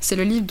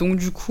le livre, donc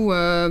du coup,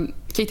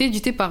 qui a été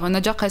édité par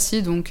Nadia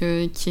Qassi, donc,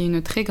 qui est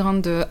une très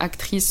grande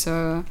actrice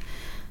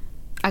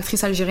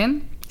algérienne.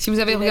 Si vous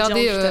avez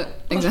regardé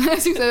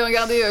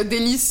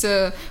Délice,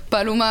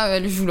 Paloma,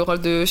 elle joue le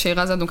rôle de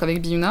Scheherazade, donc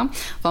avec Biouna.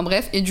 Enfin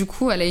bref, et du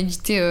coup, elle a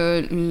édité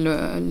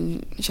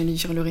le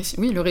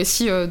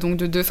récit donc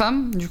de 2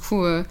 femmes, du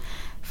coup,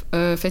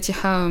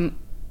 Fatiha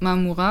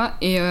Mamoura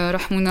et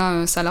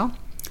Rahmouna Salah,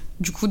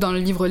 du coup dans le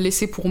livre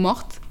Laissée pour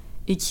morte,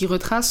 et qui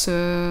retrace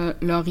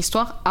leur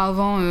histoire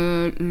avant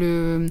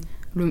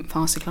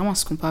c'est clairement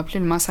ce qu'on peut appeler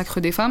le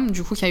massacre des femmes,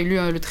 du coup, qui a eu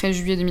lieu le 13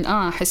 juillet 2001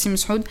 à Hassim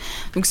Saoud.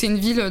 Donc c'est une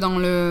ville dans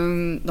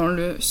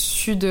le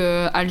sud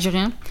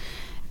algérien.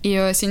 Et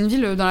c'est une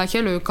ville dans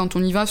laquelle, quand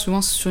on y va,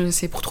 souvent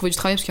c'est pour trouver du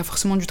travail, parce qu'il y a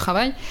forcément du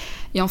travail.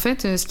 Et en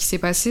fait, ce qui s'est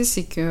passé,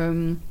 c'est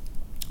que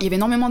il y avait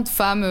énormément de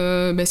femmes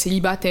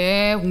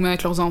célibataires ou même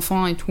avec leurs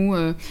enfants et tout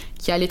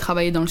qui allaient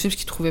travailler dans le sud parce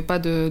qu'ils ne trouvaient pas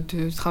de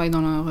travail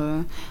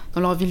dans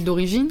leur ville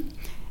d'origine.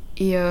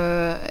 Et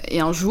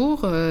un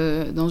jour,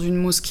 dans une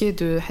mosquée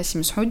de Hassi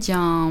Messaoud, il y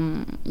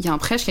a un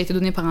prêche qui a été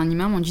donné par un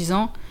imam en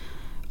disant...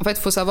 En fait, il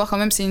faut savoir quand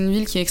même, c'est une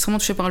ville qui est extrêmement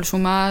touchée par le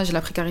chômage,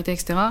 la précarité,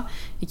 etc.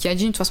 Et qui a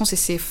dit, de toute façon, c'est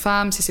ces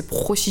femmes, c'est ces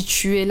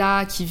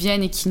prostituées-là qui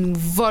viennent et qui nous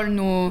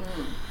volent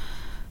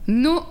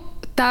nos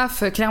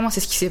taf, clairement, c'est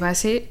ce qui s'est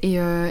passé. Et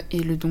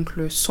donc,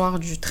 le soir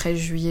du 13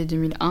 juillet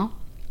 2001,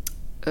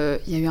 il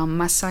y a eu un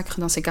massacre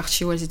dans ces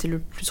quartiers où elles étaient le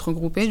plus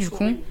regroupées, du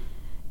coup.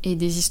 Et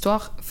des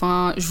histoires...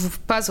 Enfin, je vous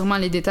passe vraiment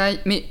les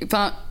détails, mais...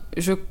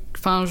 je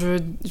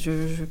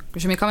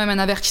mets quand même un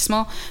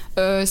avertissement.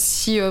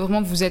 Si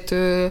vraiment vous êtes...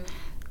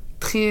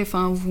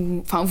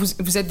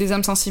 vous êtes des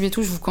âmes sensibles et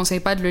tout, je vous conseille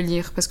pas de le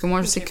lire. Parce que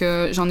moi, je sais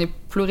que j'en ai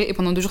pleuré et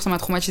pendant 2 jours, ça m'a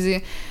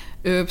traumatisée.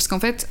 Parce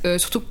qu'en fait,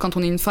 surtout quand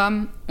on est une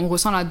femme, on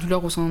ressent la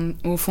douleur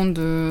au fond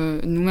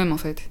de nous-mêmes, en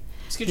fait.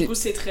 Parce que du coup,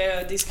 c'est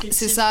très descriptif.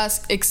 C'est ça,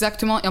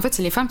 exactement. Et en fait,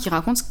 c'est les femmes qui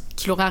racontent ce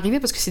qui leur est arrivé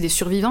parce que c'est des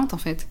survivantes, en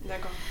fait.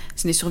 D'accord.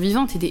 C'est des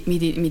survivantes, mais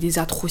des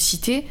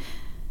atrocités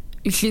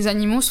que les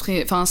animaux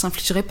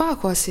s'infligeraient pas,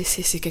 quoi.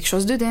 C'est quelque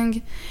chose de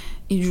dingue.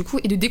 Et du coup,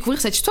 de découvrir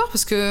cette histoire,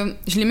 parce que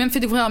je l'ai même fait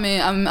découvrir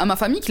à ma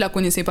famille qui la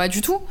connaissait pas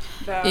du tout.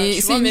 Et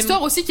c'est une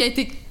histoire aussi qui a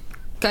été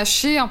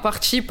cachée en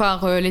partie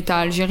par l'État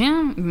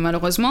algérien,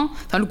 malheureusement,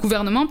 enfin le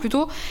gouvernement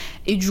plutôt.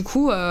 Et du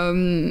coup,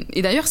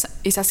 et d'ailleurs,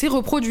 ça s'est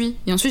reproduit.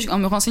 Et ensuite, en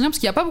me renseignant, parce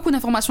qu'il n'y a pas beaucoup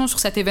d'informations sur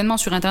cet événement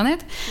sur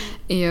Internet,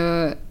 et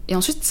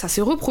ensuite, ça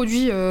s'est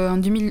reproduit en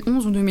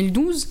 2011 ou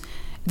 2012,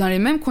 dans les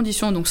mêmes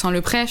conditions, donc sans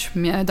le prêche,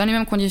 mais dans les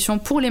mêmes conditions,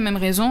 pour les mêmes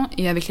raisons,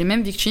 et avec les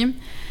mêmes victimes.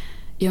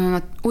 Et on en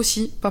a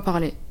aussi pas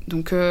parlé.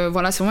 Donc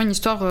voilà, c'est vraiment une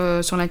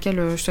histoire sur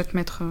laquelle je souhaite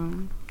mettre un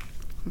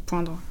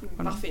point droit.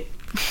 Voilà. Parfait,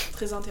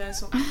 très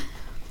intéressant.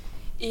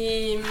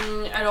 Et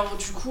alors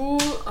du coup,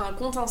 un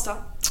compte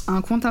Insta.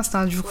 Un compte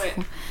Insta, du coup.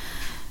 Ouais.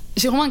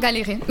 J'ai vraiment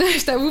galéré,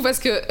 je t'avoue, parce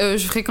que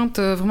je fréquente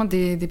vraiment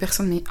des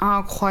personnes mais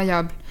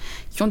incroyables,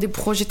 qui ont des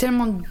projets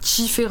tellement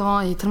différents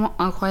et tellement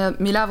incroyables.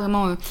 Mais là,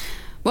 vraiment...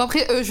 Bon,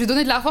 après, je vais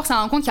donner de la force à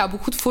un compte qui a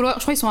beaucoup de followers.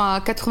 Je crois qu'ils sont à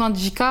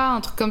 90K,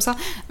 un truc comme ça.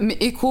 Mais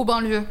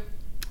Éco-Banlieue.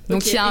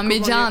 Donc il y a un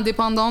média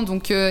indépendant,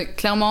 donc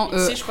clairement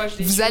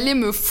vous allez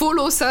me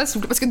follow ça s'il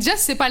vous plaît. Parce que déjà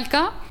si c'est pas le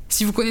cas,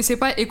 si vous connaissez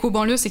pas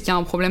Éco-Banlieue, c'est qu'il y a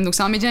un problème. Donc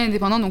c'est un média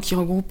indépendant donc qui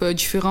regroupe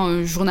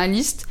différents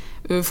journalistes,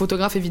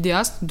 photographes et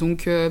vidéastes,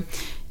 donc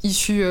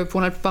issus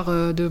pour la plupart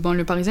de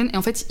banlieues parisiennes. Et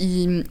en fait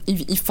ils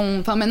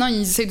font, enfin maintenant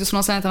ils essayent de se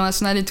lancer à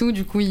l'international et tout,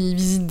 du coup ils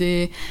visitent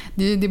des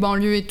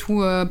banlieues et tout,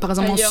 par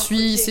exemple ailleurs, en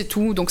Suisse et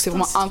tout, donc c'est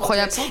vraiment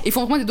incroyable. Ils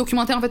font vraiment des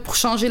documentaires en fait pour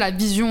changer la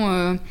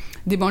vision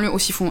des banlieues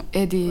aussi, font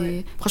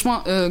aider.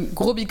 Franchement,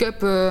 gros big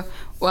up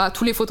à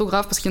tous les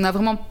photographes parce qu'il y en a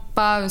vraiment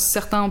pas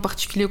certains en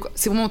particulier,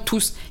 c'est vraiment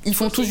tous. Ils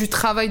font tous du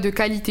travail de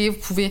qualité. Vous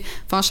pouvez,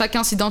 enfin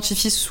chacun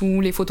s'identifie sous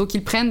les photos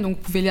qu'ils prennent, donc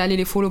vous pouvez aller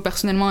les follow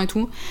personnellement et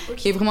tout.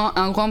 Et vraiment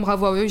un grand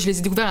bravo à eux. Je les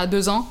ai découverts il y a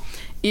 2 ans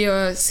et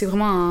c'est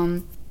vraiment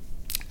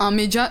un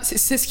média.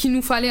 C'est ce qu'il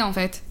nous fallait en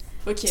fait.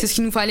 C'est ce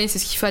qu'il nous fallait, c'est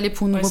ce qu'il fallait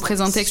pour nous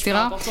représenter, etc.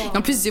 Et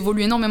en plus ils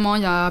évoluent énormément.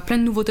 Il y a plein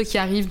de nouveautés qui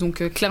arrivent,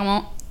 donc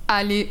clairement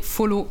allez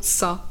follow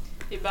ça.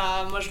 Et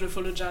bah moi je le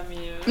follow déjà, mais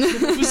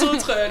vous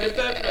autres, le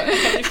peuple,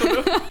 allez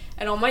follow.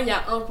 Alors moi il y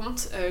a un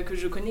compte que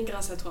je connais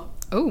grâce à toi.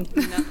 Oh.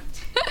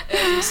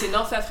 C'est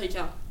North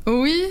Africa.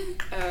 Oui.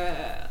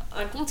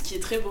 Un compte qui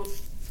est très beau.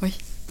 Oui.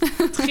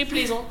 Très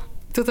plaisant.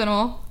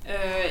 Totalement.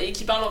 Et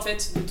qui parle en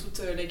fait de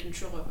toute la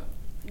culture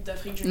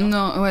d'Afrique du Nord.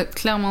 Non, ouais,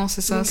 clairement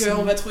c'est ça. Donc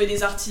on va trouver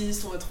des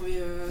artistes, on va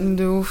trouver...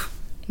 De ouf.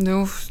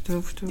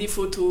 Des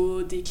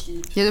photos, des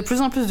clips. Il y a de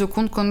plus en plus de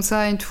comptes comme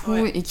ça et tout,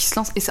 et qui se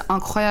lancent, et c'est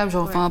incroyable.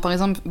 Genre, par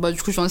exemple,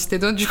 du coup, je vais en citer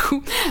d'autres, du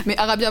coup, mais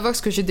Arabia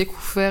Vox, que j'ai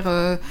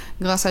découvert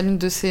grâce à l'une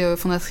de ses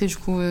fondatrices, du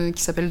coup,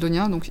 qui s'appelle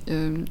Donia, donc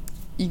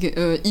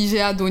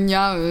IGA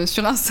Donia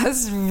sur Insta,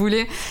 si vous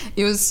voulez.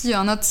 Et aussi,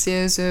 un autre,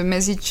 c'est The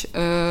Message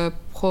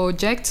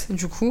Project,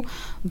 du coup,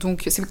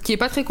 donc, qui est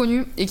pas très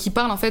connu, et qui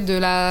parle en fait de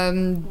la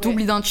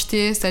double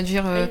identité,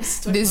 c'est-à-dire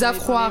des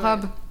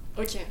Afro-Arabes.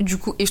 Du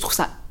coup, et je trouve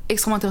ça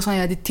extrêmement intéressant. Il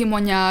y a des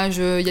témoignages,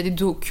 il y a des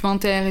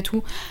documentaires et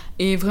tout,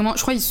 et vraiment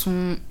je crois ils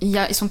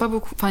sont pas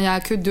beaucoup, enfin il y a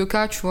que 2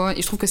 cas, tu vois,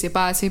 et je trouve que c'est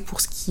pas assez pour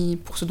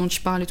ce dont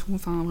tu parles et tout,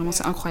 enfin vraiment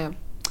c'est incroyable.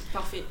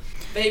 Parfait.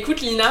 Bah écoute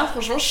Lina,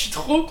 franchement je suis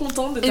trop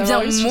contente de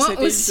t'avoir eu sur cet épisode.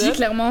 Moi aussi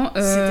clairement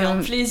c'était un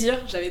plaisir,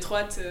 j'avais trop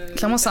hâte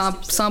clairement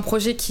c'est un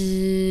projet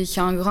qui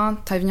a un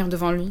grand avenir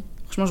devant lui.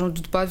 Franchement, j'en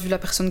doute pas, vu la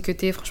personne que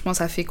t'es. Franchement,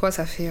 ça fait quoi ?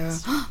 Ça fait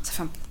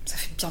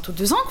bientôt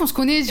 2 ans qu'on se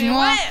connaît,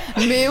 dis-moi.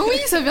 Ouais. Mais oui,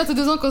 ça fait bientôt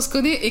 2 ans qu'on se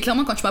connaît. Et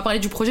clairement, quand tu m'as parlé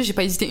du projet, j'ai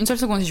pas hésité une seule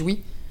seconde. J'ai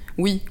dit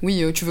oui,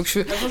 tu veux que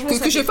je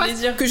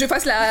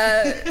fasse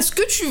ce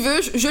que tu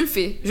veux, je le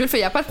fais.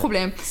 Y a pas de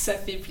problème. Ça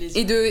fait plaisir.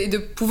 Et de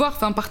pouvoir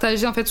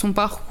partager en fait son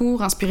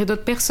parcours, inspirer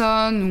d'autres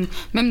personnes, ou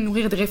même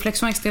nourrir des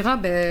réflexions, etc.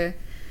 Ben,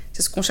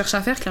 c'est ce qu'on cherche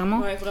à faire, clairement.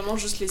 Ouais, vraiment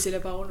juste laisser la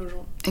parole aux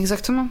gens.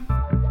 Exactement.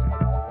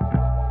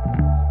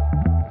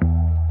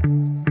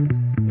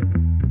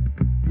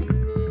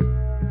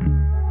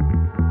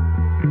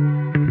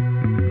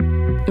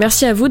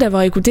 Merci à vous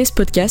d'avoir écouté ce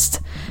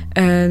podcast.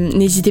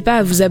 N'hésitez pas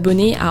à vous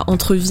abonner à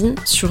Entrevie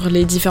sur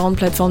les différentes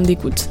plateformes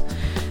d'écoute.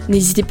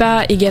 N'hésitez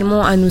pas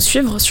également à nous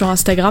suivre sur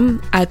Instagram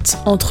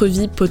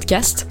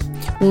 @entreviepodcast,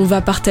 où on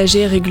va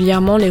partager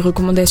régulièrement les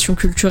recommandations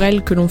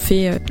culturelles que l'on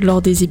fait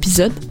lors des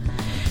épisodes.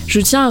 Je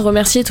tiens à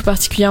remercier tout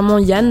particulièrement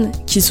Yann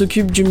qui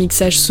s'occupe du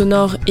mixage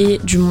sonore et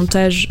du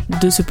montage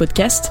de ce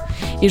podcast.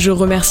 Et je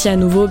remercie à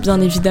nouveau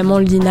bien évidemment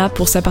Lina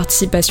pour sa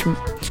participation.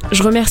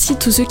 Je remercie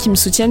tous ceux qui me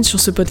soutiennent sur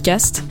ce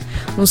podcast.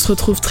 On se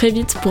retrouve très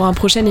vite pour un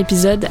prochain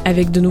épisode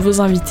avec de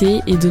nouveaux invités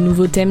et de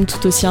nouveaux thèmes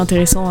tout aussi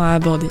intéressants à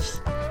aborder.